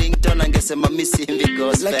Turington angesema misi hivi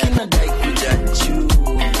gospel, lakini nadai kuja juu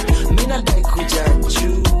mimi nadai kuja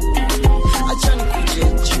juu, achani kuje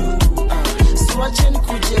juu swacheni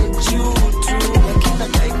kuje juu tu, lakini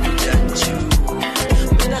nadai kuja juu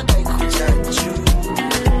mimi nadai kuja juu,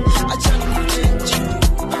 achani kuje juu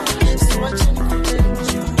swacheni kuje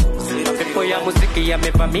juu. Pepo ya muziki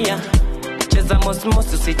yamevamia, cheza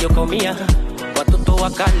mosmos usijokomia, watoto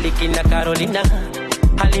wakali kina Carolina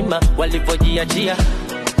Halima walivyojiachia,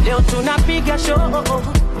 leo tunapiga show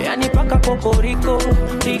yani paka kokoriko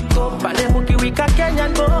iko pale mkiwika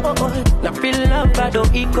Kenyan boy na feel love bado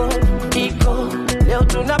iko leo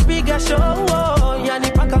tunapiga show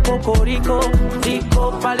yani paka kokoriko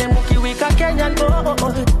iko pale mkiwika Kenyan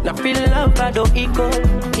boy na feel love bado iko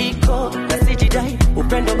na sijidai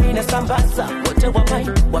upendo mimi na sambaza wote wa mai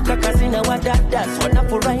wakaka zina wadadas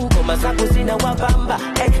wanafurahi ngoma zangu zina wabamba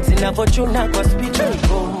zinavochuna kwa speed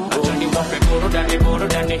achani wape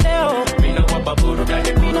burudani leo mina wapa burudani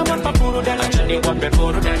achani wape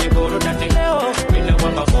burudani leo mina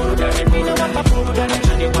wapa burudani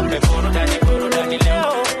achani wape burudani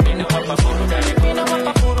leo mina wapa burudani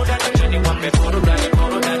achani wape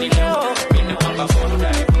burudani leo mina wapa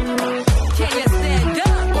burudani.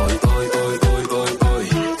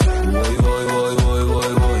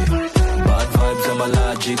 Bad vibes I'm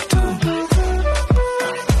allergic to.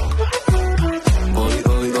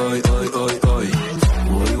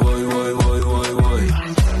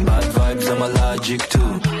 Bad vibes I'm allergic to.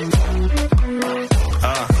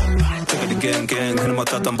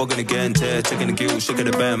 matata mboga ni genje. Chicken gill, shake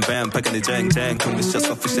the bam bam, packing the jang jang. Kunisha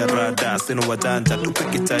safisha rada, sinu wajanja.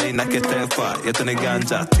 Tupiki chai na ketefa, yetu ni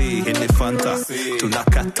ganja. Tea, hini fanta,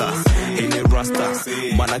 tunakata. Hini rasta,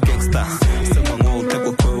 mana gangsta. Sema ngo,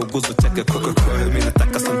 teko kwe, guzu cheke kwe kwe. Mina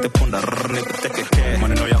taka sante punda, nigga teke ke.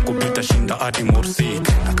 Maneno yako bita shinda adi morsik.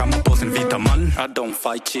 Na kama boss in vita man, I don't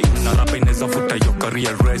fight chicks. Na rapa ineza futa yo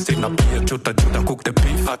career race. Na pia chuta juta cook the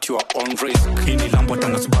beef at your own risk. Hini lambo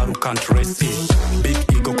tanga Subaru can't race it. Big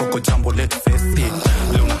ego koko jambo let's face it.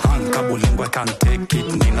 Luna hand kabo lingua can't take it.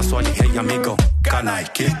 Nina swali hey amigo, can I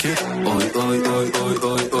kick it? Oi oi oi oi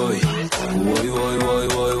oi oi. Oi oi oi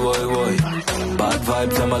oi oi oi. Bad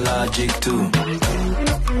vibes I'm allergic to.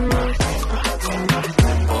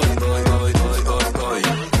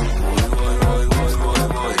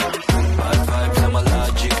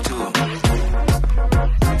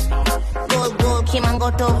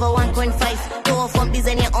 Got over 1.5. Go off from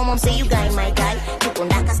design your mom say you guy my guy.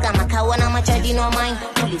 Tukundaka kama kawa na machaji no mine.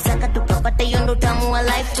 Tulisaka tukapata yondo tamu wa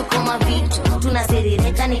life. Tuko mavitu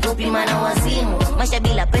tunaserereka ni kupima na wazimu. Maisha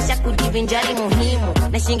bila pressure kujivinjari muhimu.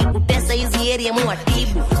 Na shingi kutesa hizi area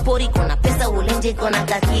muatibu. Pori kona pesa ulenje kona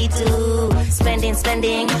kakitu. Spending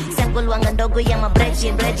Sample wanga ndogo ya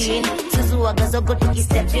mabreadin. Suzu waga zogo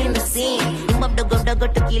tukistep in the scene. Rumba mdogo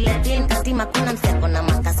tukiletin. Katima kuna mseko na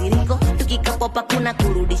makasiriko. Tukikapopa kuna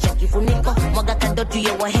kurudisha kifuniko. Mwaga kadotu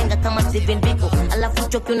ya wahenga kama Steven Biko. Alafu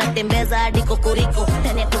choki unatembeza hadi kokoriko.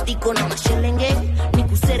 Tani ya kutiko na mashelenge. Ni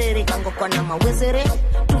kuserereka ngokwa na mawezere.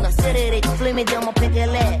 Tunaserereka flame jama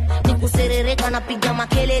pekele. Ni kuserereka na piga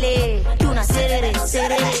makelele. Tunaserereka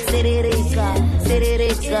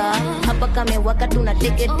hapa kame waka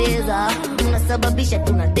tunateketeza. Tunasababisha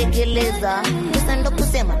tunatekeleza. Pesa ndo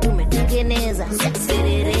kusema tumetengeneza.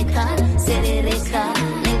 Serereka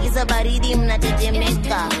Nengiza baridi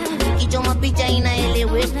mnatetemeka. Nikichoma picha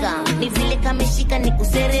inaeleweka. Ni vile kameshika ni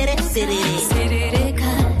kuserereka.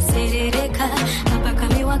 Serereka hapa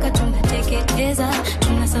kame waka tunateketeza.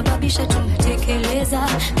 Tunasababisha tunatekeleza.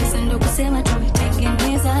 Pesa ndo kusema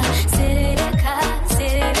tumetengeneza. Serereka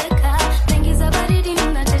Nengiza baridi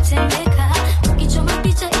mnatetemeka. Nikichoma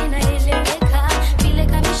picha inaeleweka. Vile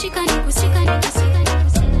kameshika ni kusika.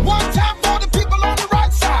 One time for the people on the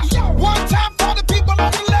right side. One time for the people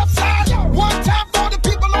on the left side. One time for the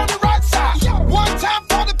people on the right side. One time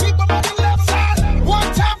for the people on the left side.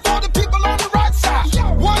 One time for the people on the right side.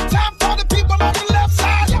 One time for the people on the left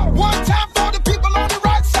side. One time for the people on the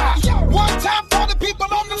right side. One time for the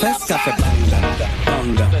people on the left side.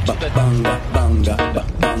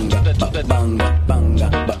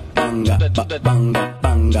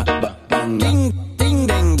 Ding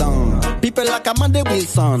ding dong. People like Amanda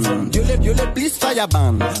Wilson. Dieu les plus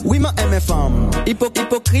fireban. Oui ma MFM.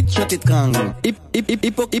 Hypocrite je t'étrangle.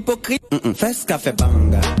 Hypocrite. Fais ce qu'a fait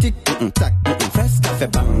banga. Tic tac. Fais ce qu'a fait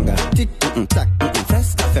banga. Tic tac. Fais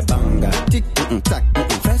ce qu'a fait banga. Tic tac.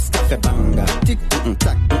 Fais ce qu'a fait banga. Tic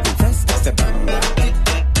tac. Fais ce qu'a fait banga. Tic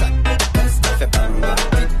tac. Fais ce qu'a fait banga.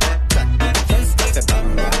 Tic tac. Fais ce qu'a fait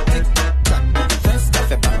banga. Tic tac. Fais ce qu'a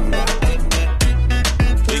fait banga.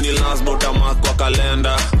 Ini last bota mark kwa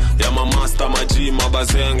kalenda. Ya mamasta maji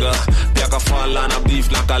mabazenga. Pia kafala na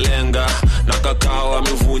beef na kalenga. Na kakao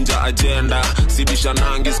amevunja agenda. Sibisha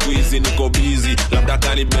nangi squeezy niko busy. Labda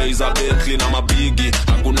kani bei za Bentley na mabigi.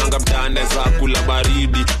 Hakunanga mtande za kula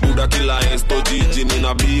baridi. Buda kila esto jiji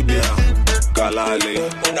nina bibi. Kalale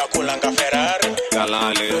unakulanga Ferrari.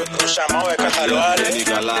 Kalale rusha mawe kahalwale. Ni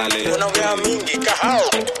kalale unaongea mingi kahao.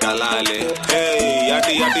 Kalale hey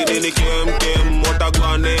yati nini kem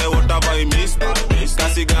watagwane what have I missed.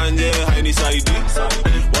 Kasi ganje haini saidi.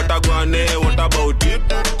 Watagwane what about it.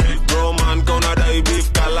 Bro man kauna dai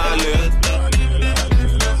beef. Kalale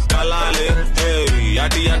hey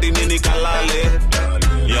yati nini kalale.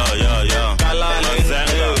 Yo kalale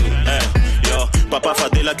hey. Yo Papa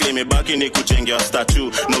Fadela klimebaki ni kuchengea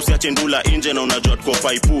statue. Na usiache ndula nje na unajua tuko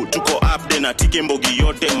faipu. Tuko up na tike mbogi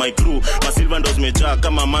yote my crew. Masilva ndo zimejaa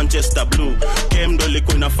kama Manchester Blue. Kem ndo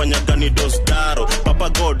liko inafanya gani dostaro. Papa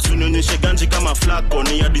God sunionyeshe ganji kama flako.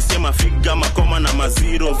 Ni adisema figa makoma na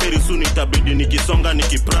maziro. Very soon itabidi nikisonga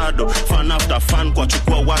nikiprado. Fan after fan kwa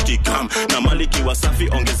chukua wakikam. Na maliki wasafi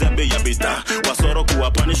ongezea bei ya bidhaa. Wasoro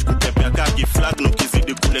kuwa punish kutepea kaki flag. No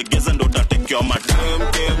kizidi kulegeza ndo tatekeo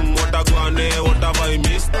madam. Kem watagwane what have I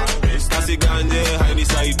missed. Kasi ganje haini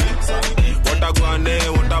saidi. Watagwane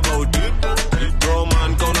what about it. Bro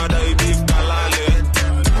man kauna dai beef. Kalale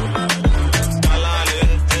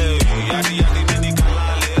hey yati nini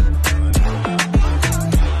kalale.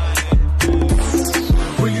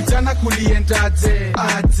 Ulitana kulienda aje.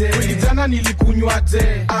 Ulitana nilikunywa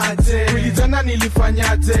kunywaje aje, kweli jana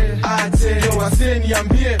nilifanyaje aje, yo wase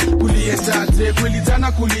niambie kuliendaje, kweli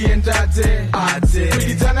jana kuliendaje aje,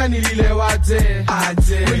 kweli jana nililewaje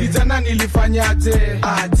aje, kweli jana nilifanyaje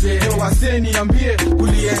aje, yo wase niambie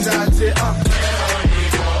kuliendaje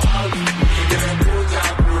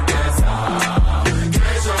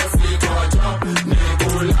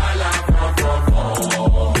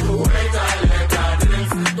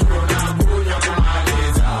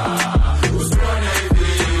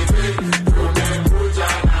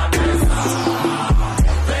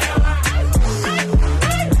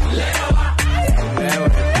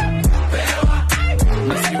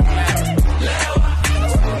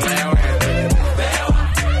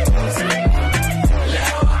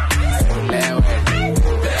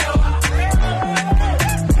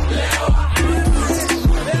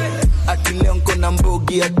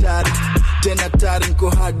Hatari, tena tari nko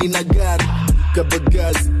hadi na gari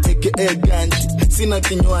kabagazi, aka ganji, sina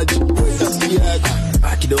kinywaji,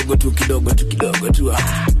 tambiaji kidogo tu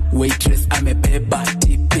waitress amebeba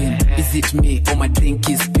tipping, is it me or my drink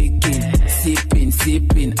is speaking,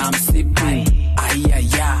 sipping, I'm sipping,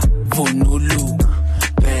 ayaya, vonulu,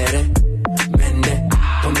 pere, mende,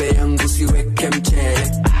 pombe yangu siweke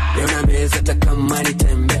mchele, leo na meza takama ni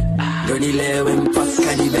tembe, ndo nilewe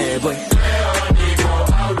mpaka nibebwe.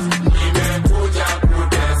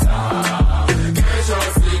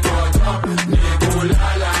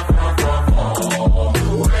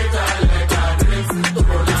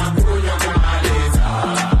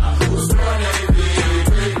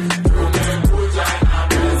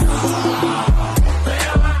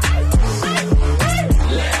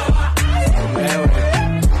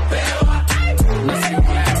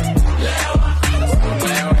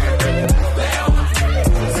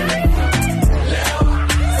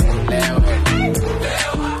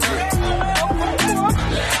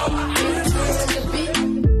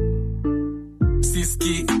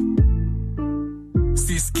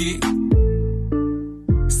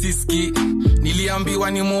 Siski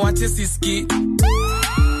niliambiwa ni muache Siski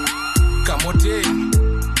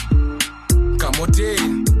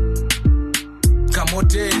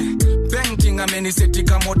kamote painting ameniseti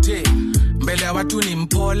kamote mbele ya watu ni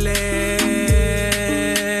mpole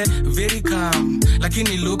very calm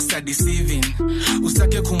lakini looks are deceiving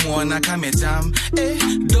usake kumuona kamejam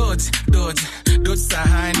dodge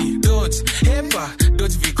sahani dodge hepa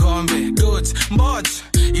dodge vikombe dodge mbot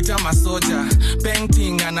ita masoja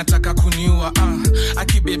painting anataka kuniua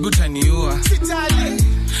akibebi utaniua sitali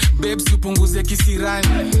babes upunguze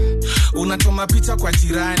kisirani unachoma picha kwa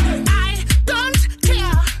jirani I don't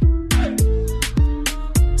care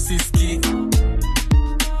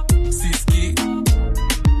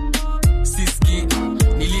Siski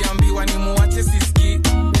niliambiwa ni muache Siski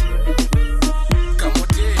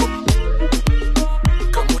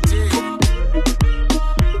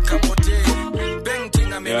kamote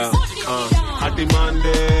painting ameniseti hadi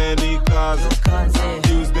Monday ni kazi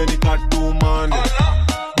Tuesday ni katumande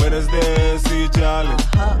Wednesday si jali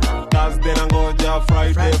Thursday nangoja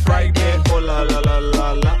Friday oh la la la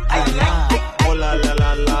la la oh la la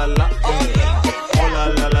la la la oh la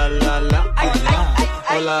la la la la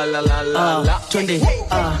oh la la la la la twende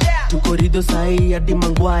tukorido sahi hadi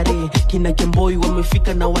Mangware kina Kemboi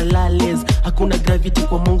wamefika na walales hakuna gravity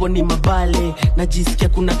kwa mongo ni mabale najisikia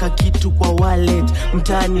kuna kakitu kwa wallet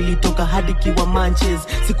mtaani nilitoka hadi Kiwa Manches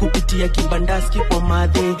sikupitia kibandaski kwa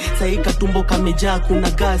madhe sahi katumbo kamejaa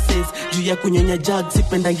kuna gases juu ya kunyonya jug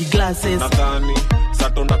sipendangi glasses nadhani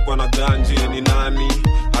satonda kwa na ganji ni nani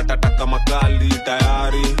hatataka makali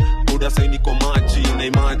tayari buda sai niko maji na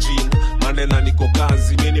imagine mandela niko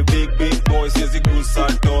kazi mini big boy siwezi gusa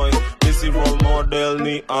toy misi role model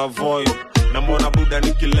ni avoid na mbona buda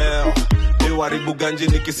nikileo ni waribu ganji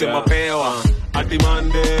nikisema pewa hadi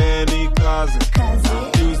Monday ni kazi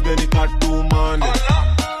Tuesday ni katumande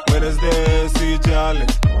Wednesday si jale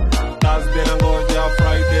Thursday nangoja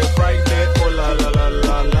Friday oh la la la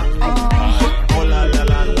la la oh la la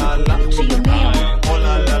la la la oh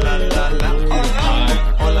la la la la la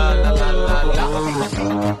oh la la la la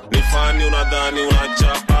la nifani unadhani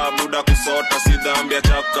unachapa buda kusota si dhambi ya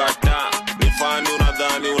chakata nifani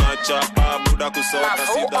unadhani unachapa buda kusota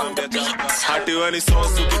si dhambi ya chakata hati weni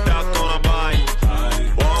sosu kitaka unabai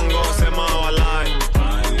wongo sema walai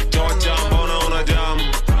chocha mbona unajamu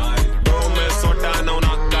dome sota na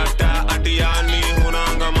unakata ati yani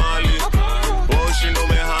hunanga mali ushindo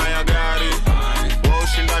mehaya gari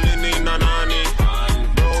ushinda nini na nani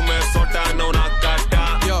dome sota na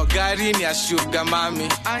unakata yo gari ni ya sugar mami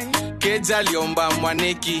keja liomba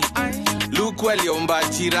mwaneki Luku aliomba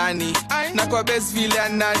jirani na kwa best vile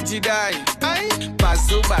anajidai.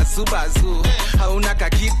 Bazu bazu bazu, hauna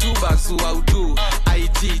kakitu bazu au tu.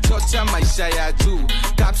 IG chocha maisha ya juu,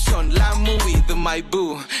 caption Lamu with my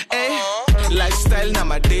boo. Lifestyle na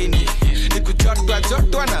madeni,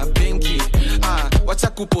 nikujotwa na benki. Wacha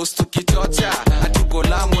kupost ukichocha, hatuko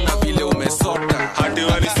Lamu na vile umesota. Hadi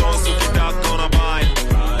wali sosu kitaka una buy,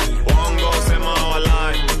 wongo sema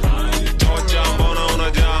walai. Chocha mbona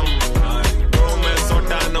una jam,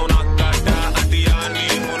 umesota na unakata. Hadi yani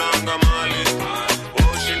unanga mali,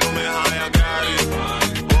 ushinda umehaya gari,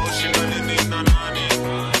 ushinda nini na nani.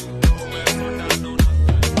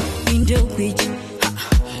 Window pitch,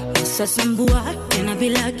 sasa mbua tena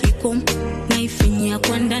bila kikomo, naifinyia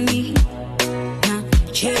kwa ndani na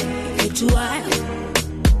cheketua.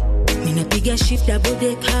 Ninapiga shift double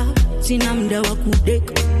decker, sina muda wa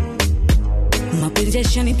kudeka. Mapenzi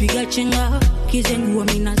yashanipiga chenga, kizengua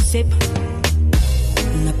mina sepa.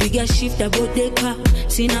 Ninapiga shift double decker,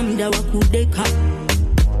 sina muda wa kudeka.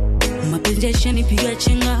 Mapenzi yashanipiga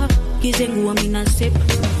chenga, kizengua mina sepa.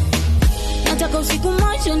 Nataka usiku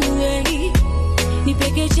moja niwe,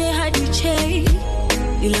 nipekeche hadi chei,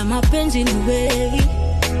 ila mapenzi niwe.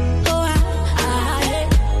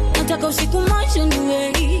 Nataka usiku moja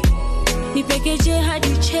niwe, nipekeche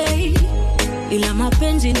hadi chei, ila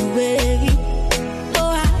mapenzi niwe.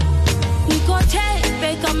 Niko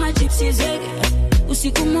tepe kama gypsy zege,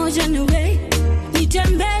 usiku moja niwe,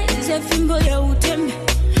 nitembeze fimbo ya utembe,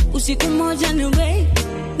 usiku moja niwe.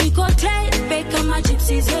 Niko tepe kama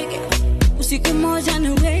gypsy zege, usiku moja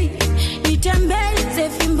niwe, nitembeze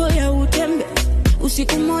fimbo ya utembe,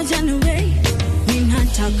 usiku moja niwe.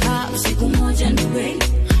 Ninataka usiku moja niwe,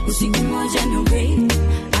 usiku moja niwe.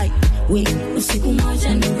 We, usiku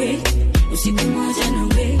moja niwe, usiku moja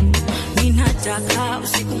niwe. Ninataka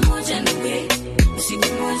usiku moja niwe, usiku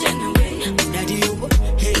moja niwe. Daddy yuko,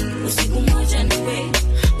 hey, usiku moja niwe,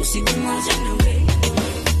 usiku moja niwe.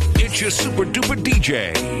 It's your super duper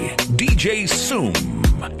DJ, DJ Soom,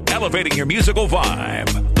 elevating your musical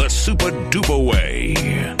vibe the super duper way.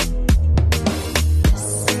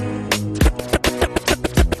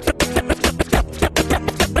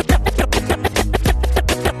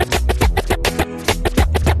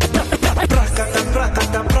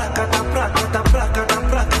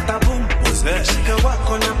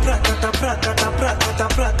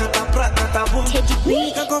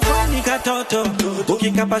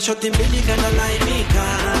 Ukikapa shoti mbili kana lainika,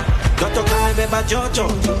 toto kamebeba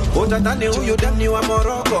joto, utadhani huyu dem ni wa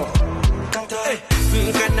Moroko.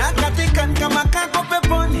 Mkana katika kama kako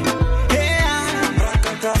peponi,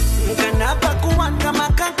 mkana pakuan kama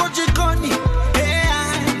kako jikoni,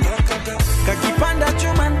 kakipanda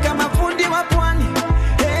chuma kama fundi wa pwani,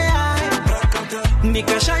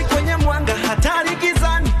 nikashai kwenye mwanga hatari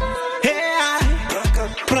gizani.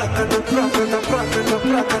 Prakata, prakata, prakata,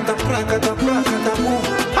 prakata, prakata, prakata, boom.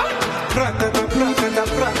 Prakata, prakata,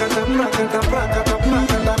 prakata, prakata, prakata,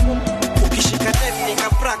 prakata, boom. Ukishika dem nika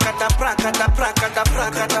prakata, prakata, prakata,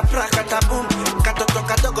 prakata, prakata, boom. Katoto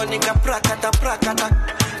kadogo nika prakata, prakata,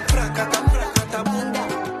 prakata, prakata, boom.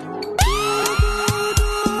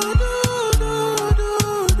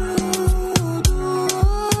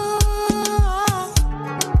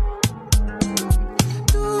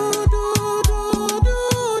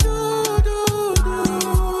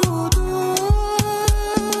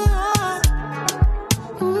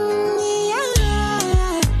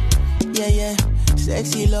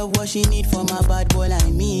 Sexy love, what she need from a bad boy like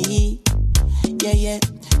me. Yeah, yeah.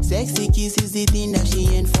 Sexy kiss is the thing that she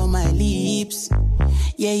ain't for my lips.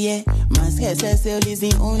 Yeah, yeah. My SSL is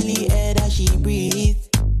the only air that she breathes.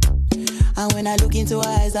 And when I look into her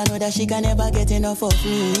eyes, I know that she can never get enough of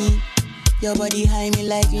me. Your body high me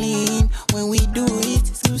like lean. When we do it,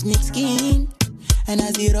 snip skin. And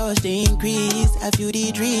as the rush they increase, I feel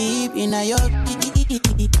the drip in her your.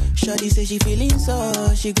 Shorty say she feeling so,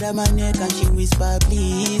 she grab my neck and she whisper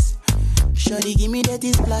please. Shorty give me that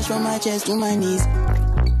splash from my chest to my knees.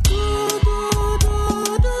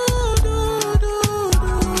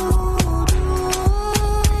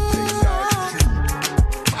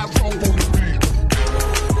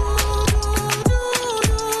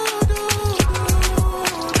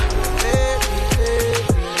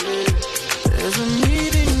 There's a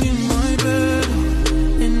meeting in my bed.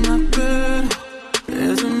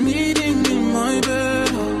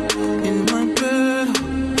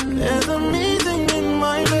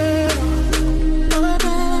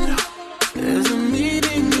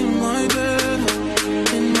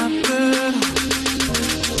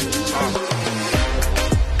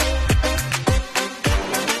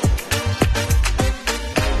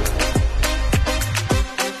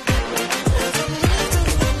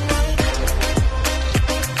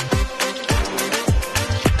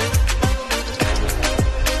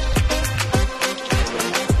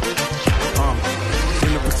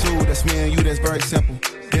 that's very simple.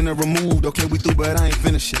 In a removed, okay, we through, but I ain't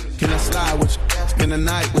finished yet. Can I slide with you? Spend the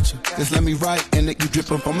night with you? Just let me write, and that you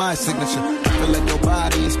dripping from my signature. I feel like your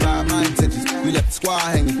body inspired my intentions. We left the squad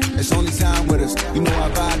hanging, it's only time with us. You know I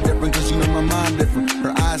vibe different, cause you know my mind different.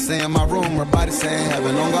 Her eyes say in my room, her body saying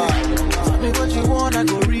heaven on God. Tell me what you want, I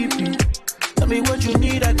go repeat. Tell me what you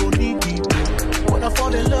need, I go deep. When I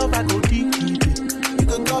fall in love, I go deep. You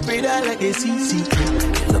can copy that like a CC.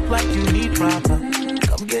 You look like you need proper.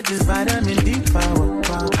 Come get this vitamin D power.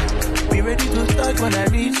 Be ready to start when I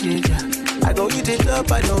reach it. Yeah. I go eat it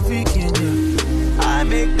up, I don't weekend. Yeah. I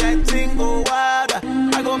make that thing go wilder.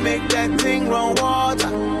 I go make that thing run water.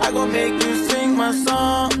 I go make you sing my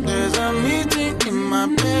song. There's a meeting in my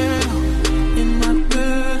bed. In my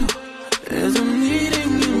bed. There's a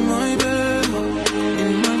meeting in my bed.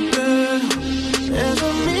 In my bed. There's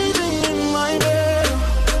a meeting in my bed.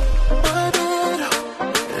 My bed.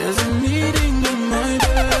 There's a meeting in my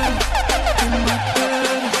bed. In my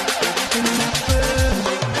bed. In my bed.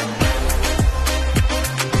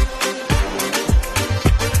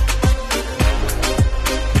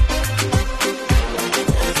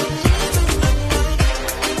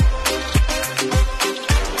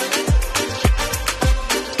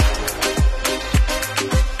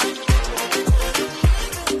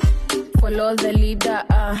 Follow the leader,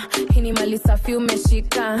 hini mali safi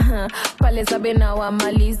umeshika, pale zabe na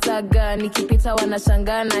wamalizaga, nikipita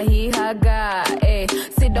wanashangana hii haga,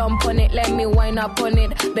 sit down on it, let me wind up on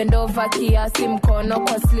it, bend over kiasi mkono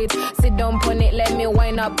kwa slit, sit down on it, let me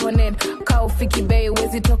wind up on it, kaufiki bei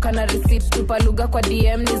wezi toka na receipt, tupa lugha kwa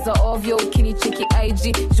DM ni za ovyo, ukinicheki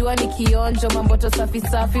IG, jua ni kionjo, mamboto safi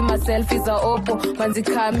safi, maselfie za opo, manzi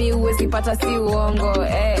kami uwezi pata si uongo,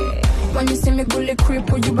 When you see me bully creep,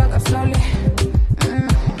 put you back up slowly.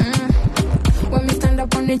 When me stand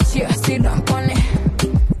up on the chair, sit down on it.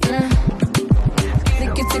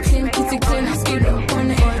 Kitty clean, skid up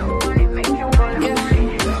on it. Yeah,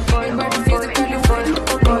 everybody physically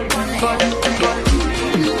fit on it.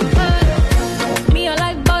 Me, I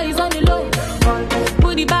like boys on the low.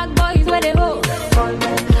 Booty back boys where they go.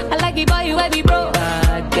 I like it boy where we bro.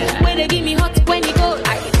 Where they give me hot when you go.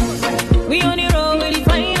 We on the road with the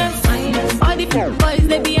finest. All the boys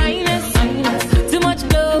they behind us. Too much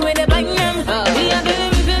glow when they bang them. We are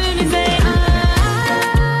feeling me say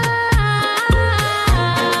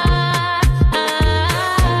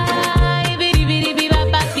bitty bitty bitty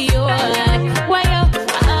baby yo. Why yo?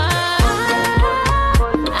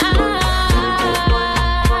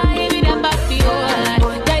 Baby that baby yo.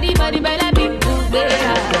 Daddy body bella big booty.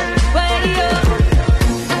 Why yo?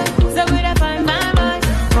 So we da fine fine boys.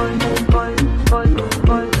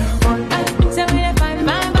 So we da fine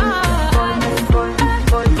fine boys.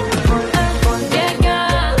 Yeah,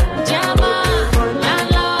 girl, Jama,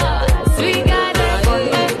 landlord, sweet guy.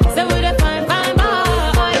 So we da fine fine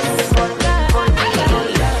boys.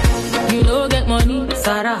 You know get money,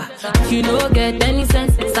 Sarah. You know get any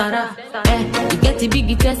sense, Sarah. You get the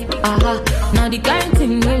big test, Now the kind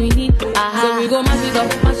thing we need, So we go mash it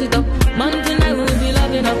up, mash it up. Man tonight we'll be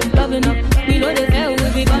loving up, loving up. We know the hell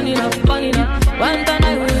we'll be burning up, burning up. One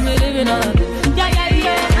tonight we'll be living up. Yeah, yeah,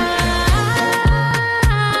 yeah.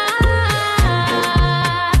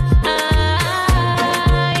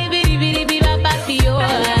 Bitty bitty bitty baby yo.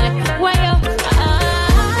 Why yo?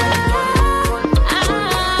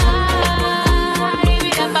 Baby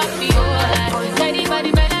that baby yo. Daddy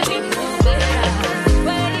body bella big.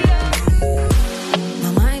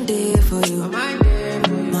 My mind there for you.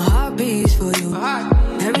 My heart beats for you.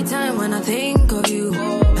 Every time when I think of you,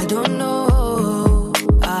 I don't know.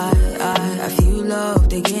 I feel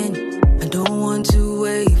loved again. I don't want to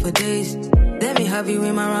wait for days. Let me have you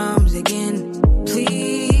in my arms again,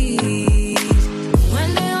 please.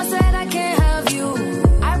 When they all said I can't have you,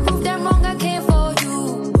 I proved them wrong, I can't for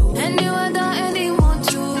you. And you were done and they want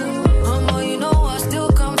to. You know I still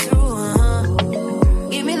come through,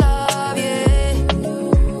 Give me love, yeah.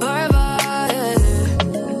 Forever, yeah.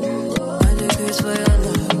 And the grace for your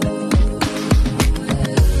love.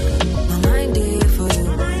 My mind there for you.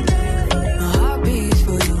 My heart beats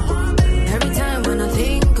for you. Every time when I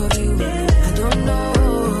think of you, I don't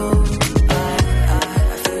know. I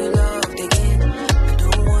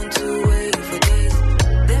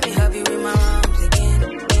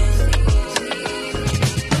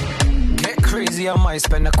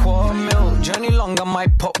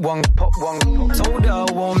pop one. Told her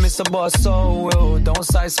I won't miss a boss, so will. Don't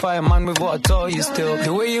satisfy a man with what I told you still.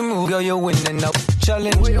 The way you move, girl, you're winning now.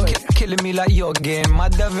 Challenge, killing me like your game.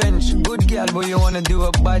 Mad revenge, good girl, but you wanna do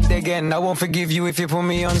it bad again. I won't forgive you if you put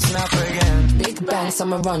me on Snap again. Big bangs,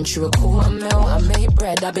 I'ma run through a quarter mil. I made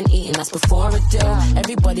bread, I've been eating, that's before a deal.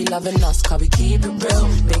 Everybody loving us, cause we keep it real.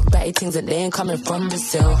 Big batty things that they ain't coming from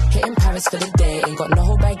Brazil. Hitting Paris for the day, ain't got no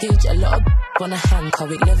whole baggage. A lot of on a hand, cause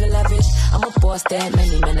we live a lavish. I'm a boss, there ain't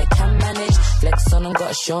many men that can manage. Flex on them,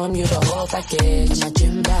 gotta show them you the whole package. In my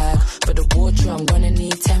gym bag, for the water, I'm gonna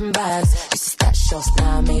need 10 bags. Used to stack shots,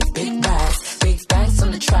 now I make big bags. Big bags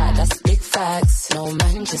on the track, that's big facts. No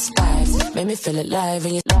man, just vibes. Make me feel alive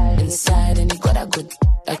when you're inside. And you got that good,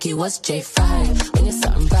 like you was J5. When you're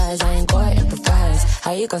something rise, I ain't gotta improvise.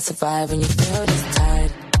 How you gonna survive when you feel this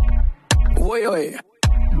tired? Oi, oi.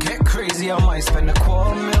 Get crazy, I might spend a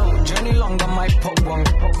quarter mil. Journey long, I might pop one.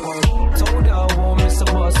 Told her I won't miss a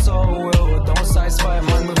boss, so will. Don't satisfy a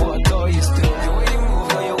man with what I told you still. The way you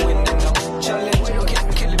move, how you're winning now. Challenge, you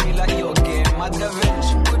keep killing me like your game. Mad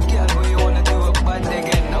revenge, good girl, but you wanna do it bad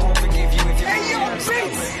again. I won't forgive you if you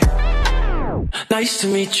Nice to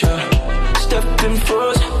meet ya. Stepped in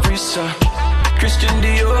first, Risa. Christian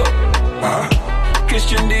Dior.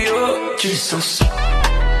 Christian Dior. Jesus.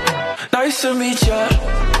 Nice to meet ya.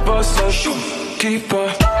 Boss up, keeper.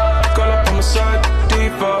 Call up on my side,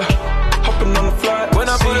 deeper. Hopping on the flight, when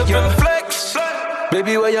I put up in the flex.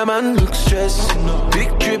 Baby, why your man look stressed? Big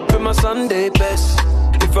drip in my Sunday best.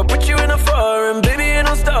 If I put you in a foreign, baby, ain't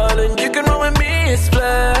no stalling. You can roll with me, it's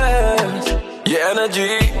splash. Your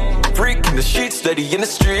energy, freak in the sheets, steady in the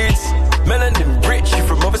streets. Melanin rich, you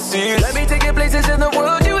from overseas. Let me take you places in the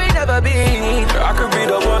world you ain't never been. I could be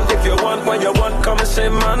the one if you want, when you want, come and say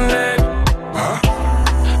my name.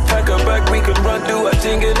 Pack a bag, we can run, do a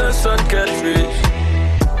thing in the sun, can't reach.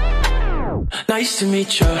 Nice to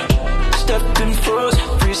meet ya. Stepped in first,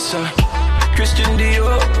 Risa. Christian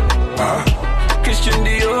Dior. Christian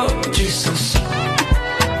Dior. Jesus.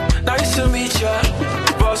 Nice to meet ya.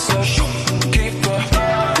 Boss up, keeper.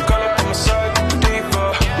 Call up on my side,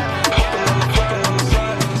 deeper. Hopping on the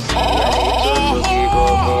side.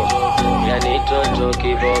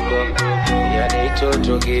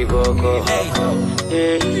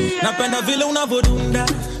 Napenda vile unavodunda,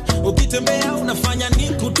 ukitembea unafanya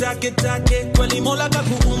nikutake take. Kweli Mola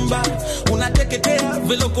kakuumba, unateketea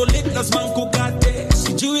vile uko lit lazima nkukate.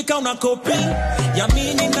 Sijui ka una kopi,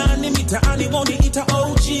 yamini nani mitaani woni ita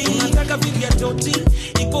OG. Unataka vipi ya toti,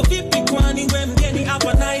 iko vipi kwani we mgeni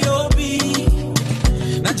hapa Nairobi.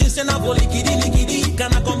 Na jinsi likidi,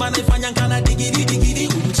 kana komba naifanya kana digidi.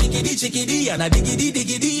 Chikidi, ana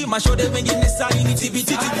digidi, mashode wengine sali ni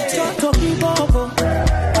tibiti. Mtoto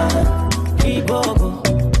kibogo,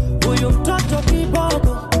 huyu mtoto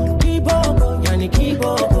kibogo, yani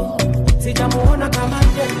kibogo. Sijamuona kama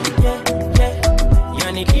ye,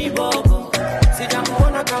 yani kibogo.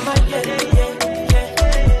 Sijamuona kama ye,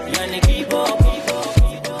 yani kibogo.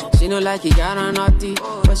 She no like it, got on naughty,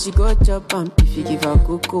 but she go chop and if you give her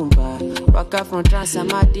cucumber. Walk out from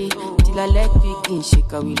Transamadi, till I leg begin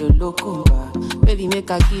shake her with a locumba. Baby, make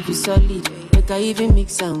her give you solid, make her even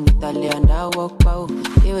mix am with a lay and I walk pow.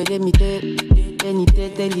 Hey, wait, let me tell. She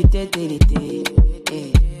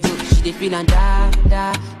dey feel and da.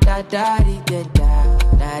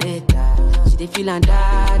 She dey feel and da.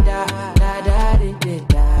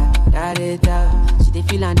 She dey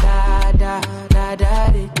feel and da.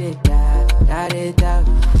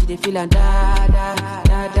 She dey feel and da.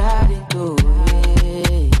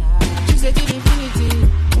 She say till infinity.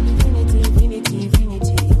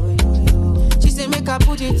 She say make her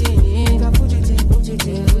put it in.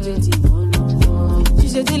 She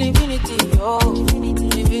say till infinity,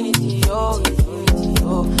 infinity.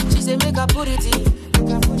 She say make her put it in.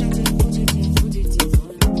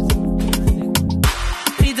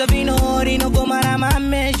 Pizza vino goma na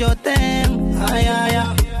mame jotem.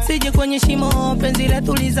 Aya. Sije kwenye shimo penzi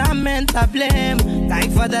letu lizame ntablem.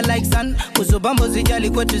 Like father like son, kusubambo zijali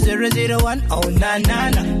kwetu 001. Oh na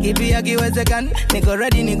kipi yakiwezekani, niko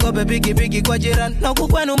ready niko bigi kwa jirani. Na huku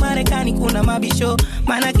kwenu Marekani kuna mabisho,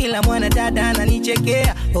 maana kila mwana dada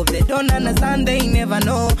ananichekea. Hope they don't understand, they never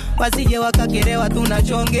know. Wasije wakakerewa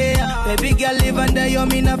tunachongea. Baby girl live under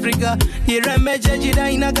your in Africa, jiremeje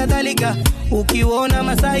jidai na kadhalika. Ukiona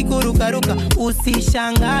Masai kurukaruka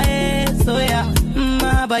usishangae soya.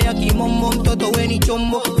 Mahaba ya kimombo mtoto weni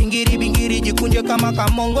chombo. Bingiri jikunje kama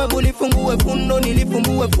kamongo. Ebu nifungue fundo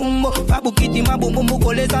nilifumbue fumbo. Babu kiti mabumbumbu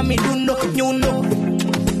koleza midundo nyundo.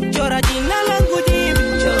 Chora jina langu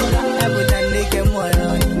jimi chora. Ebu tandike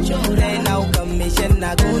moyo chora. Na ukamishe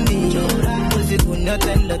na gundi chora. Usiku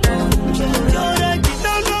nyote ndoto chora.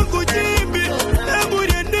 Jina langu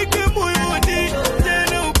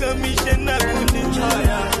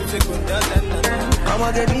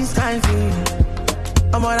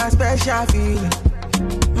special feeling.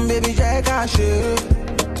 Baby, Jack, I share.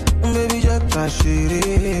 Baby, Jack, I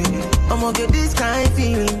share. I'ma get this kind of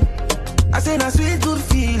feeling. I say, na sweet, good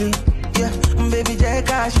feeling. Yeah, baby, Jack,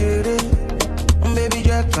 I share. Baby,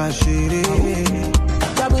 Jack, I share.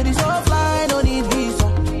 That booty so fly, no need visa.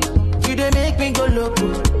 You dey make me go loco.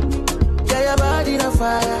 Yeah, your body on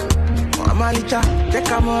fire. Malicha, take a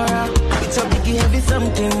camera. It's a biggie heavy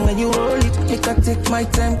something when you roll it. Make I take my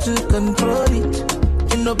time to control it.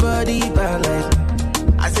 Ain't nobody bad like me.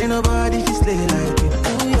 I say nobody can slay like you.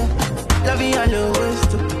 Oh yeah, love you all always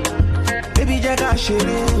too. Baby Jack, I share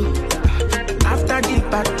it. After the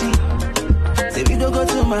party, say we don't go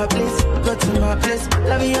to my place, go to my place.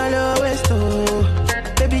 Love you all always too.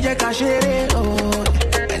 Baby Jack, I share it. Oh,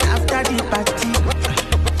 and after the party,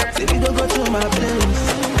 say we don't go to my place.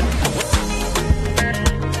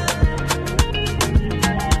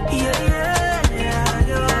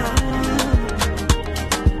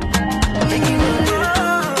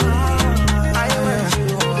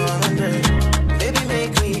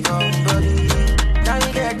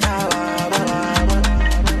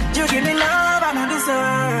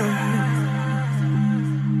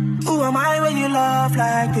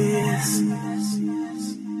 Like this,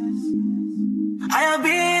 I have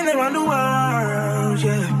been around the world,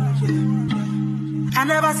 yeah. I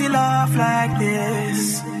never see love like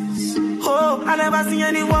this. Oh, I never see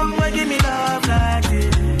anyone who give me love like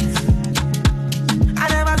this. I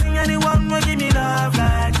never see anyone who give me love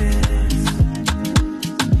like this.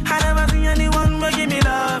 I never see anyone who give me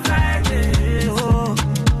love like this. Oh,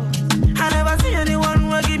 I never see anyone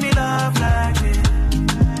who give me love like this.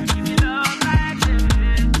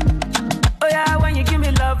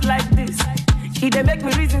 Like this, he dey make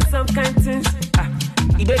me reason some kind things.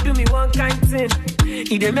 He dey do me one kind thing.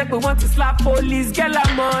 He dey make me want to slap police. Girl,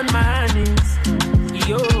 I'm on my knees.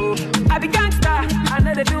 Yo, I be gangsta. I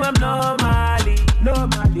know they do I'm normally,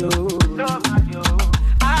 yo.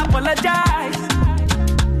 I apologize,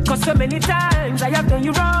 cause so many times I have done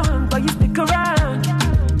you wrong, but you stick around.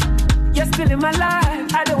 You're still in my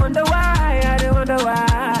life. I don't wonder why.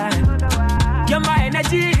 You're my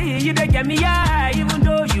energy. You don't get me high, even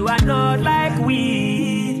though you are not like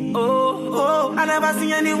weed. Oh, I never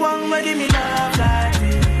seen anyone who give me love like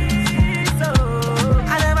this. Oh,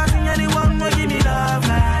 I never seen anyone who give me love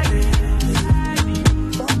like this.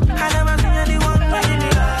 I never seen anyone who give me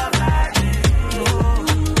love like this.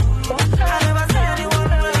 Oh, I never seen anyone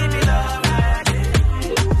who give me love like this.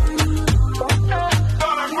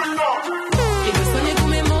 Il veut sonner tous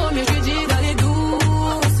mes mots, mais je lui dis d'aller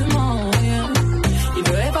doucement. Il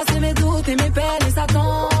veut effacer mes doutes et mes peines et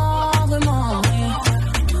s'attend vraiment.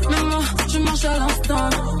 Mais moi, je marche à l'instant.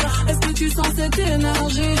 Est-ce que tu sens cette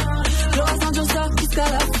énergie? Je ressens ça jusqu'à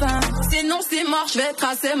la fin. Sinon c'est mort, je vais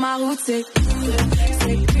tracer ma route. C'est qui?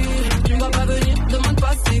 Tu me vois pas venir, demande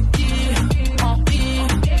pas c'est qui. En pire,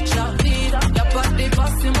 j'arrive, y'a pas de débat,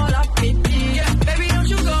 c'est moi l'appétit. Baby, don't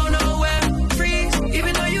you go nowhere, freeze.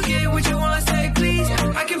 Even though you get what you want, say please.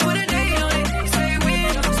 I can put a day on it, say we.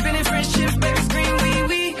 Spinning friendship, baby, scream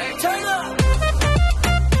we. Turn up.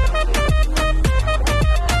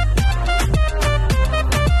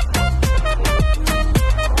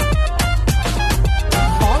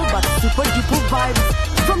 All but super duper vibes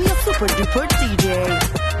from your super duper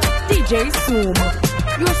DJ Zoom,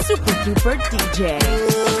 your super duper DJ.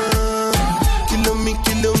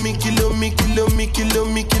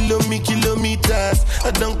 Kilometers.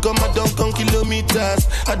 I don't come kilometers.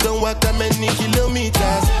 I don't walk that many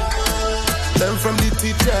kilometers. Learn from the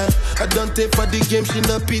teacher. I don't take for the game, she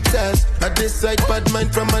no pitas. I decide bad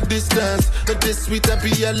mind from a distance. But this sweet, I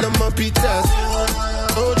be all on my pitas.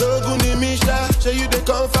 Oh, Doguni Misha, show you the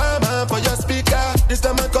confirm for your speaker. This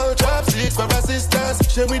time I call chopsticks for assistance.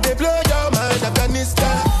 Show we they blow your mind,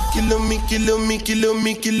 Afghanistan. Kilometers.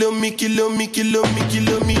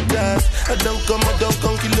 I don't come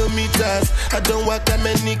kilometers. I don't walk that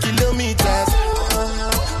many kilometers.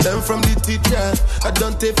 Learn from the teacher. I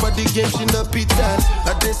don't take for the game, she no pitas.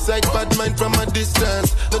 I decide bad mind from a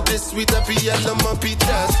distance. Not this sweet, I be all on my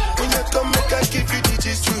pitas. When you come, make I give you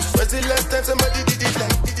digits truth. When's the last time somebody did it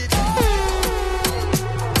like did it?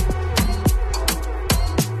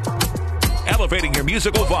 Elevating your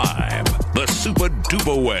musical vibe, the Super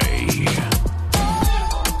Duper way.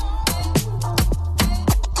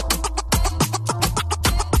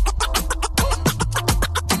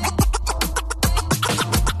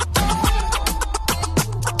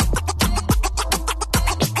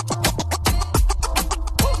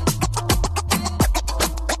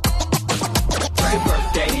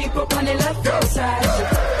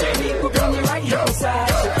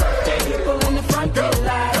 People in the front, they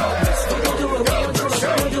lie. We gon'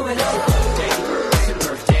 do it,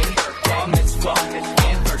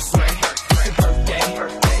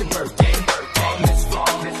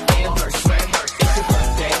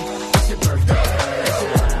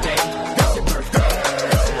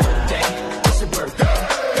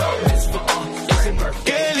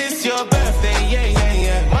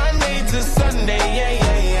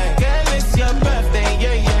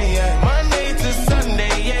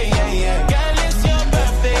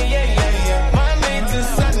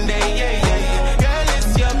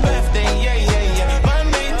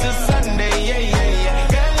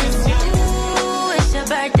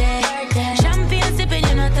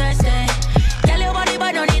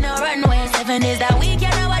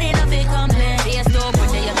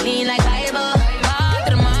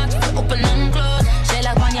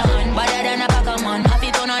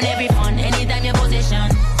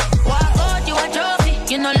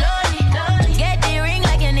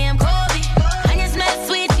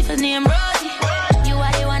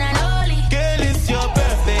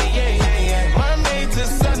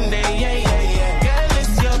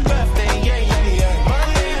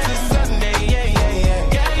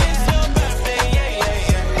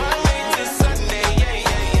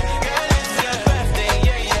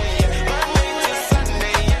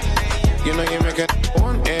 get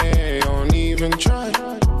 1A, don't even try.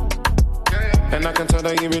 And I can tell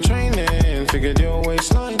that you've been training, figured your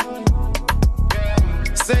waistline.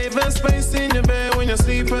 Saving space in your bed when you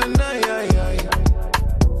sleep at night.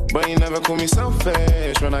 But you never call me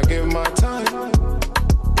selfish when I give my time.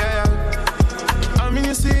 I'm in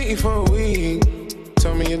your city for a week.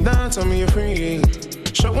 Tell me you're down, tell me you're free.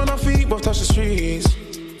 Shot when our feet both touch the streets.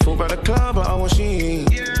 Full by the club, but I want she.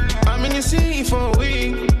 I'm in your city for a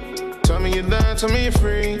week. Tell me you're down, tell me you're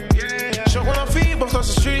free. Shot when our feet both touch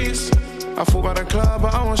the streets. I fall by the club,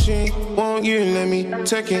 but I want she. Won't you let me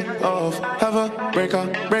take it off? Have a break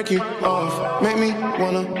you off. Make me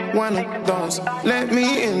wanna dance. Let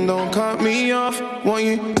me in, don't cut me off. Won't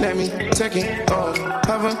you let me take it off?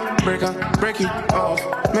 Have a break you off.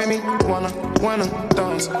 Make me wanna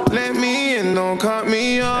dance. Let me in, don't cut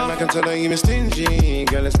me off. And I can tell that you've been stingy,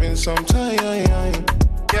 girl, it's been some time.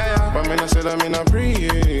 But man, I said I'm in a pre,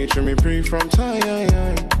 treat me pre from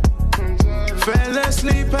time. Fell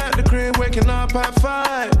asleep at the crib, waking up at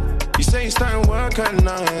 5. You say you starting work at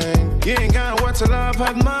 9. You ain't got what till I've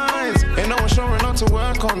had mine. Ain't no one showing up to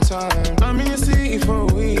work on time. I'm in your city for a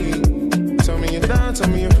week. Tell me you're down, tell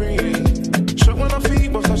me you're free. Shut when our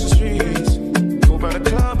feet both touch the streets. Full by the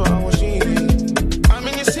club, but I want she. I'm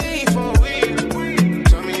in your city for a week.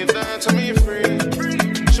 Tell me you're down, tell me you're free.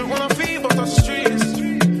 Shut when our feet both touch the streets.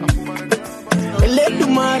 Let the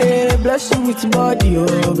money bless you with your body,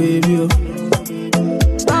 oh baby.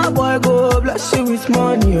 Boy, go bless you with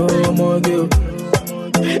money, oh my girl.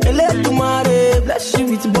 And let the money bless you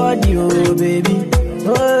with body, oh baby.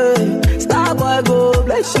 Hey, star boy, go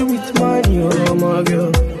bless you with money, oh my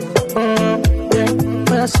girl.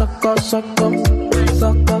 Yeah, sucker,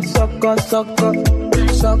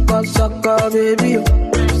 baby.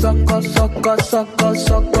 Sucker.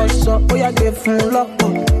 Oh, yeah, give him lock.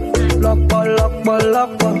 Oh,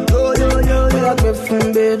 yeah, give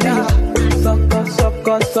him baby. Sucker.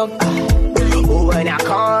 Oh, when I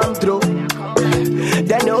come through,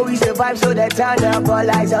 they know we survive, so they turn up all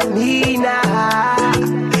eyes on me now.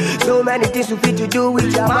 So many things we fit to do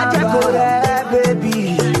with your mother,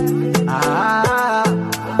 baby.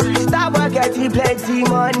 Stop getting plenty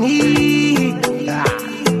money.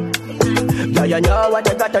 Yeah, you know what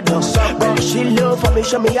I gotta do. Baby, she love for me,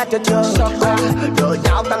 show me how to do. No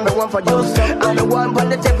doubt I'm the one for you. I'm the one for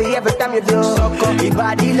the TV every time you do. Your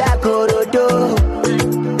body like Orodo.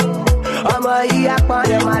 I'm a yak on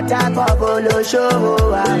the matter for the show.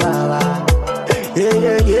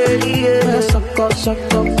 Yeah. Sucker,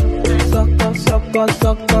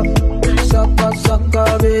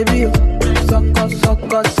 baby.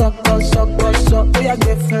 Sucker. Oh, yeah,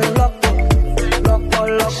 give me lock.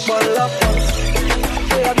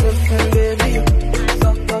 Yeah, give me baby.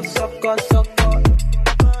 Sucker.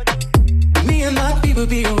 Me and my people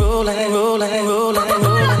be rolling. Leaning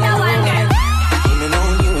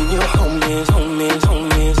on you and your homies.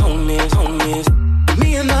 Me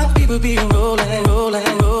and my people be rolling.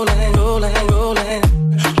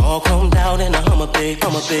 All combed out in a Hummer pig.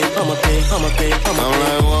 I'm like,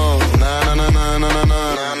 whoa, nah.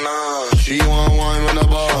 She want wine with the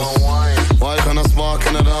boss. Why can't I spark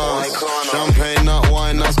in the dance? Champagne, not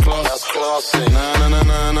wine, that's classy.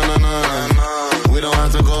 Nah. We don't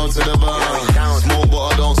have to go to the bar. Smoke,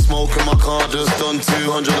 but I don't smoke in my car. Just done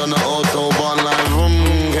 200 on the autobahn. Like,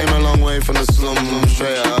 came a long way from the slum.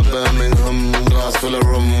 Straight out of Birmingham. Glass full of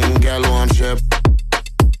rum. Gal want ship.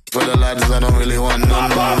 For the lads, I don't really want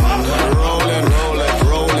none. Rolling.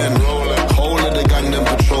 Whole of the gang, them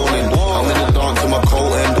patrolling. I'm in the dance to my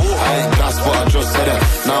coating. I ain't gas, but I just said it.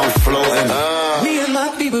 Now I'm floating. Me and my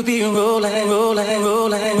people be rolling.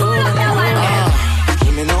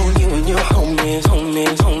 Leaning on you and your homies.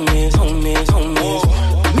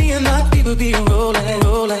 Me and my people be rolling.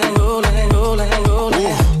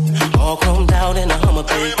 All combed out in a Hummer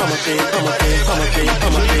pig.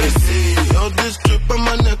 Yo, this drip on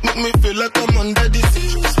my neck make me feel like I'm under the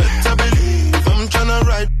sea. Expect I believe I'm tryna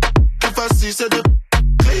ride. If I see, say the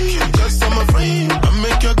clean, cause I'm a friend. I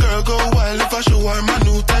make your girl go wild if I show her my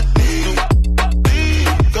new technique.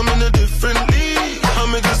 I'm in a different league. I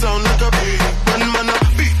make it sound like a beat. When man I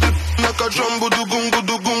beat the like a drum. Gudu gum.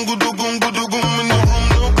 In the room,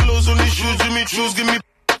 no clothes, only shoes. Give me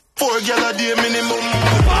 4 gyal a day minimum.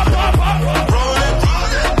 Rolling.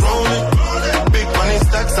 Big money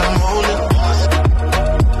stacks, I'm holding.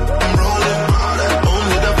 I'm rolling.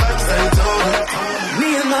 Only the vibes ain't holding. Me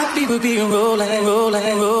and my people be rolling.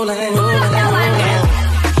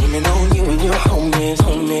 Leaning on you and your homies.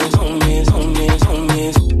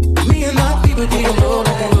 Me and my people be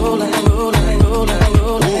rolling.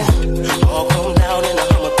 All come down in a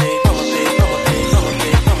Hummer pig.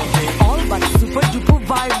 All but super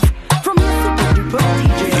vibes from your super duper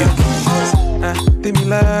DJ.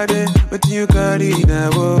 Timilade, but you got it now,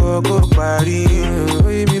 go party.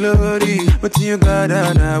 We melody, but you got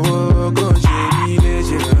it now, go shady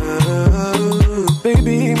legend.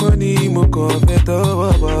 Baby, money, moko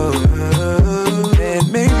veto,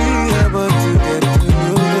 and maybe I'm about to get to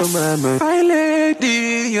know your mama. My lady,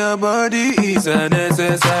 your body is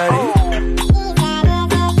unnecessary.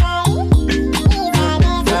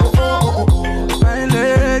 My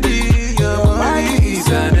lady, your body is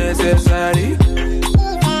unnecessary.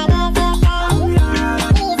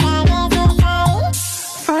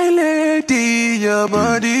 Your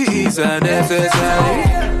body is unnecessary.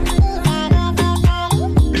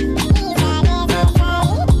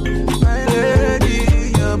 My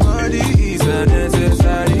lady, your body is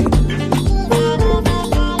unnecessary.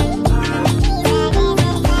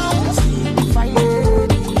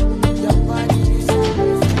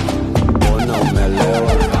 Ona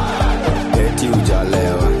umelewa, eti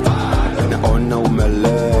ujalewa. Naona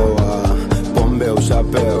umelewa, pombe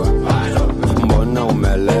ushapewa. Mbona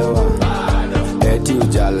umelewa, eti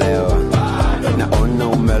ujalewa. Naona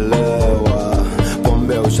umelewa,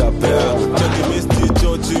 pombe ushapewa. Cheki misti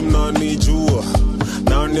chochi mnanijua,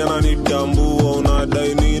 nani ananitambua,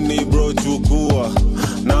 unadai nini bro chukua.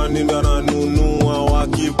 Nani ndo ananunua,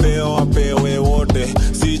 wakipewa pewe wote.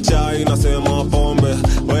 Si chai nasema pombe,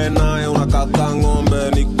 we naye unakaka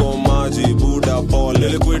ng'ombe. Niko maji buda pole,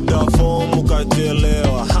 nilikuita form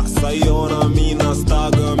ukachelewa. Hasa iona mina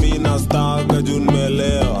staga juu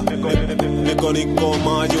nimelewa. Niko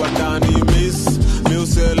maji watani miss.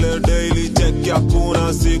 Miusele daily check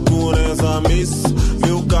hakuna siku neza miss.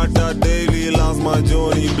 Miukata daily lazima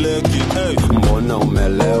Johnny Blakey. Hey. Mbona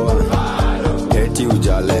umelewa, eti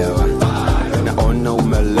ujalewa. Naona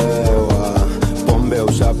umelewa, pombe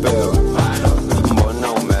ushapewa.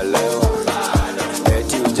 Mbona umelewa,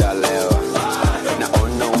 eti ujalewa.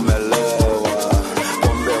 Naona umelewa,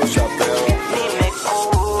 pombe ushapewa.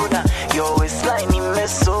 Nimekuona, yo waistline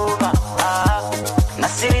nimesoma. Na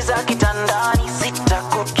siri za kitandani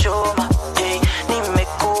sitakuchoma.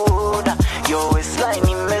 Nimekuona, yo waistline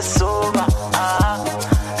nimesoma.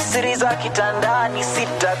 Siri za kitandani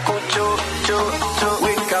sitakuchoma.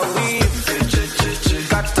 Weka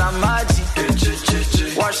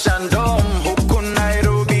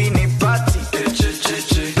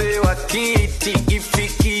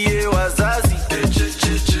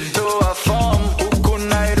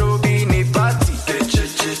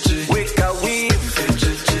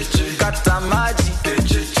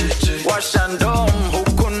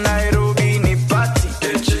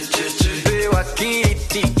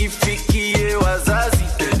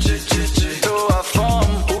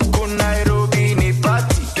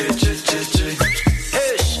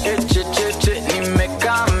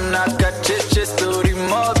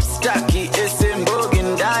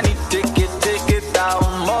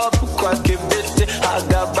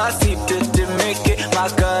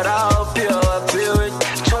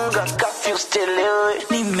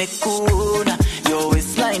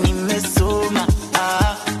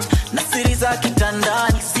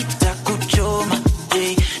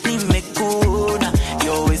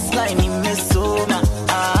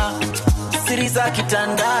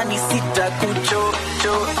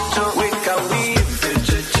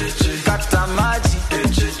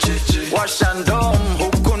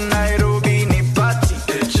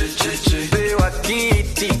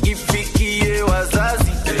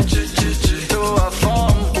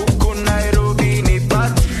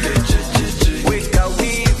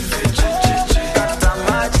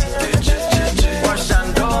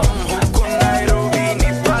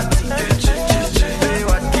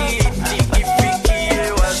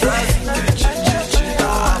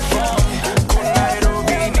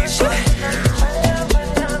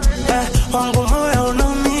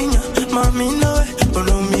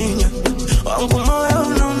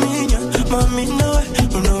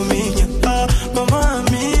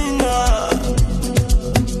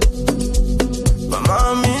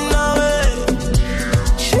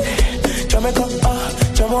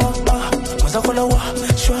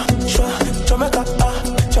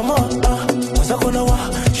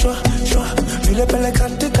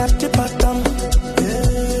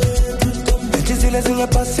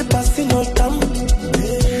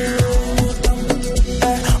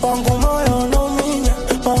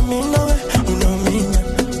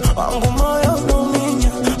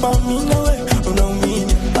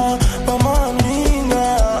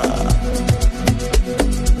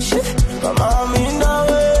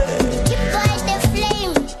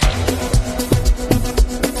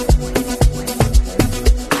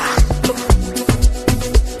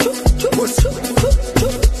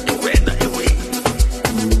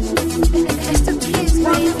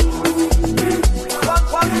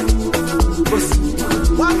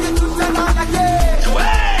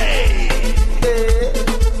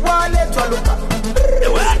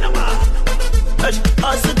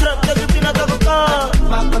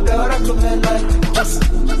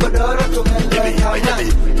Godoro to me like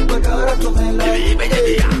Godoro to me like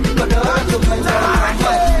Godoro to me like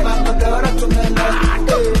Godoro to me like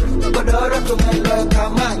Godoro to me like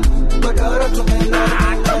Godoro to me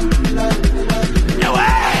like no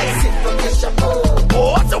way.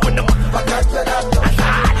 What's up with them? What's up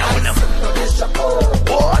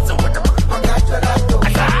with them?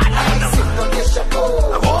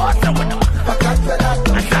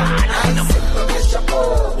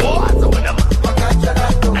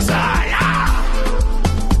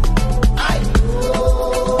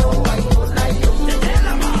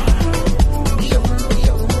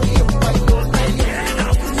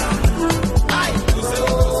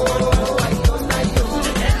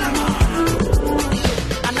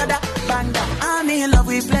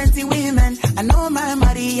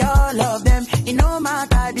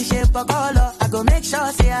 I go make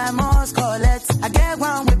sure say I must collect. I get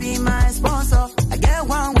one will be my sponsor. I get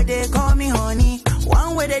one where they call me honey.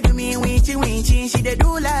 One where they do me winchy winchy. She they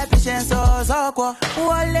do like patience so kwa.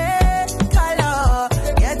 Wale color.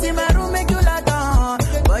 Get in my room make you like on.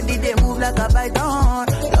 Body they move like a python.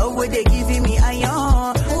 Love where they giving me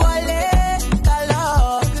iron. Wale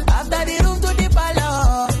color. After the room to the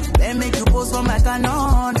palace. Then make you post for my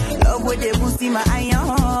canon. Love where they boosting my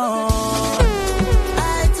iron.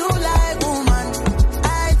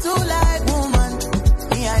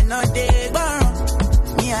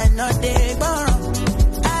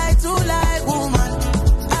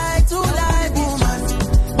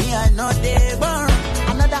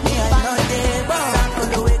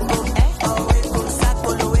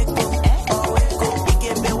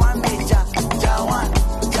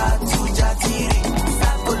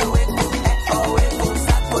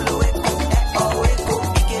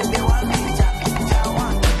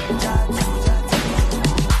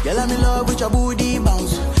 Your booty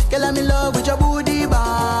bounce, girl I'm in love with your booty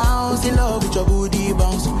bounce, in love with your booty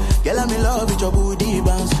bounce, girl I'm in love with your booty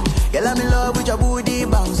bounce, girl I'm in love with your booty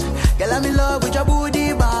bounce, girl I'm in love with your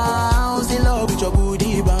booty bounce, in love with your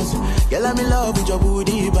booty bounce, girl I'm in love with your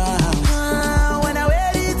booty bounce. When I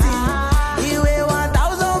wear it, you weigh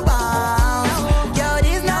 1,000 pounds, girl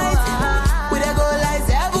this night, we dey go like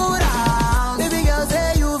 7 rounds. Baby girl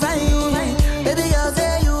say you fine, baby girl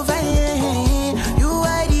say you fine, you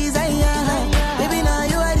are desire.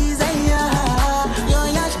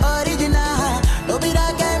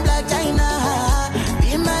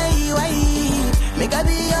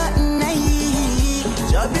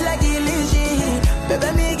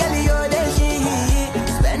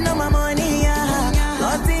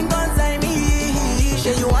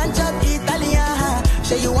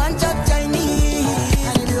 You want chop Chinese,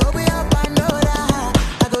 and if you open your Pandora,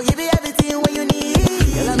 I go give you everything what you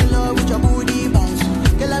need. Girl, I'm in love with your booty bounce.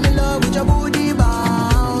 Girl, I'm in love with your booty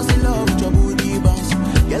bounce. In love with your booty bounce.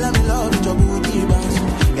 Girl, I'm in love with your booty bounce.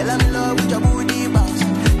 Girl, I'm in love with your booty bounce.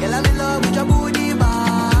 Girl, I'm in love with your booty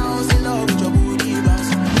bounce. In love with your booty bounce.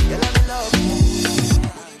 Girl, I'm in love.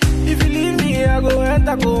 If you leave me, I go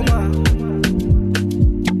enter coma.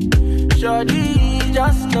 Shorty,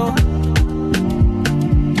 just know.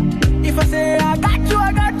 If I say I got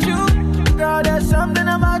you, girl, there's something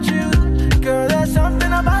about you, girl, there's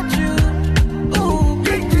something about you. Ooh,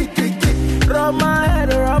 rub my head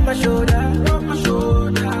around my shoulder,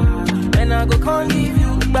 and I go can't leave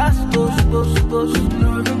you, that's supposed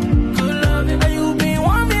loving, and you been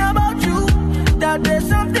warning me about you, that there's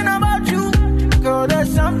something about you, girl,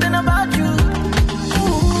 there's something about you.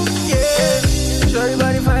 Ooh, yeah, shorty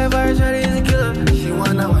body fire, shorty is a killer, she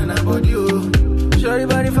wanna about you. Shorty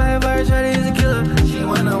body fire, shorty is a killer. She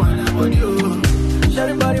wanna about you.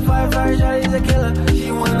 Shorty body fire, shorty is a killer.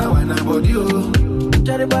 She wanna about you.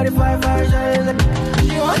 Shorty body fire, shorty is a killer.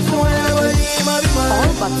 She wants to wine about you, all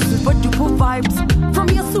about super duper vibes from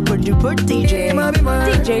your super duper DJ,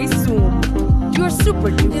 DJ Zoom, your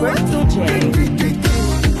super duper DJ.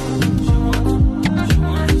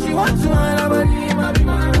 She wants to wine about you,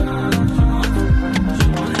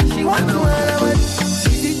 she wants to wine about you.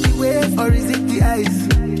 Is it the wave or is it the ice?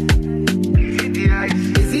 Is it the ice?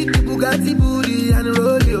 Is it the Bugatti booty and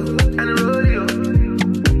roll you?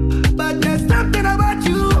 But there's something about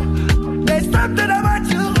you. There's something about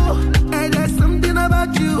you. And there's something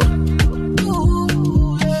about you.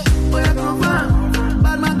 Where I come from,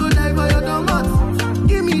 bad man go die for your donuts.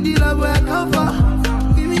 Give me the love where I come from.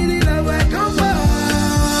 Give me the love where I come from.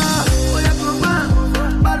 Where I come from,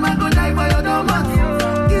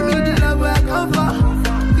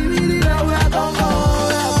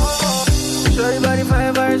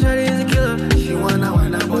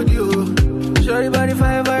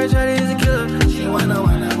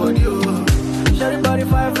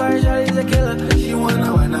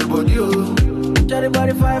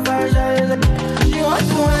 the fire, she wants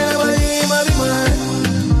to wine her body, my be mine.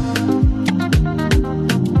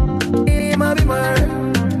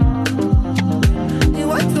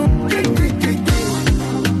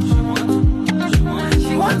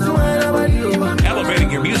 She wants to wine her body.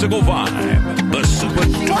 Elevating your musical vibe the super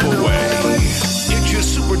duper way. It's your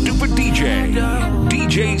super duper DJ,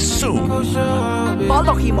 DJ Soom.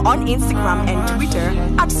 Follow him on Instagram and Twitter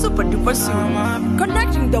at Super Duper Soom.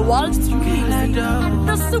 Connecting the world through music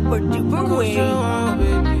the super duper way.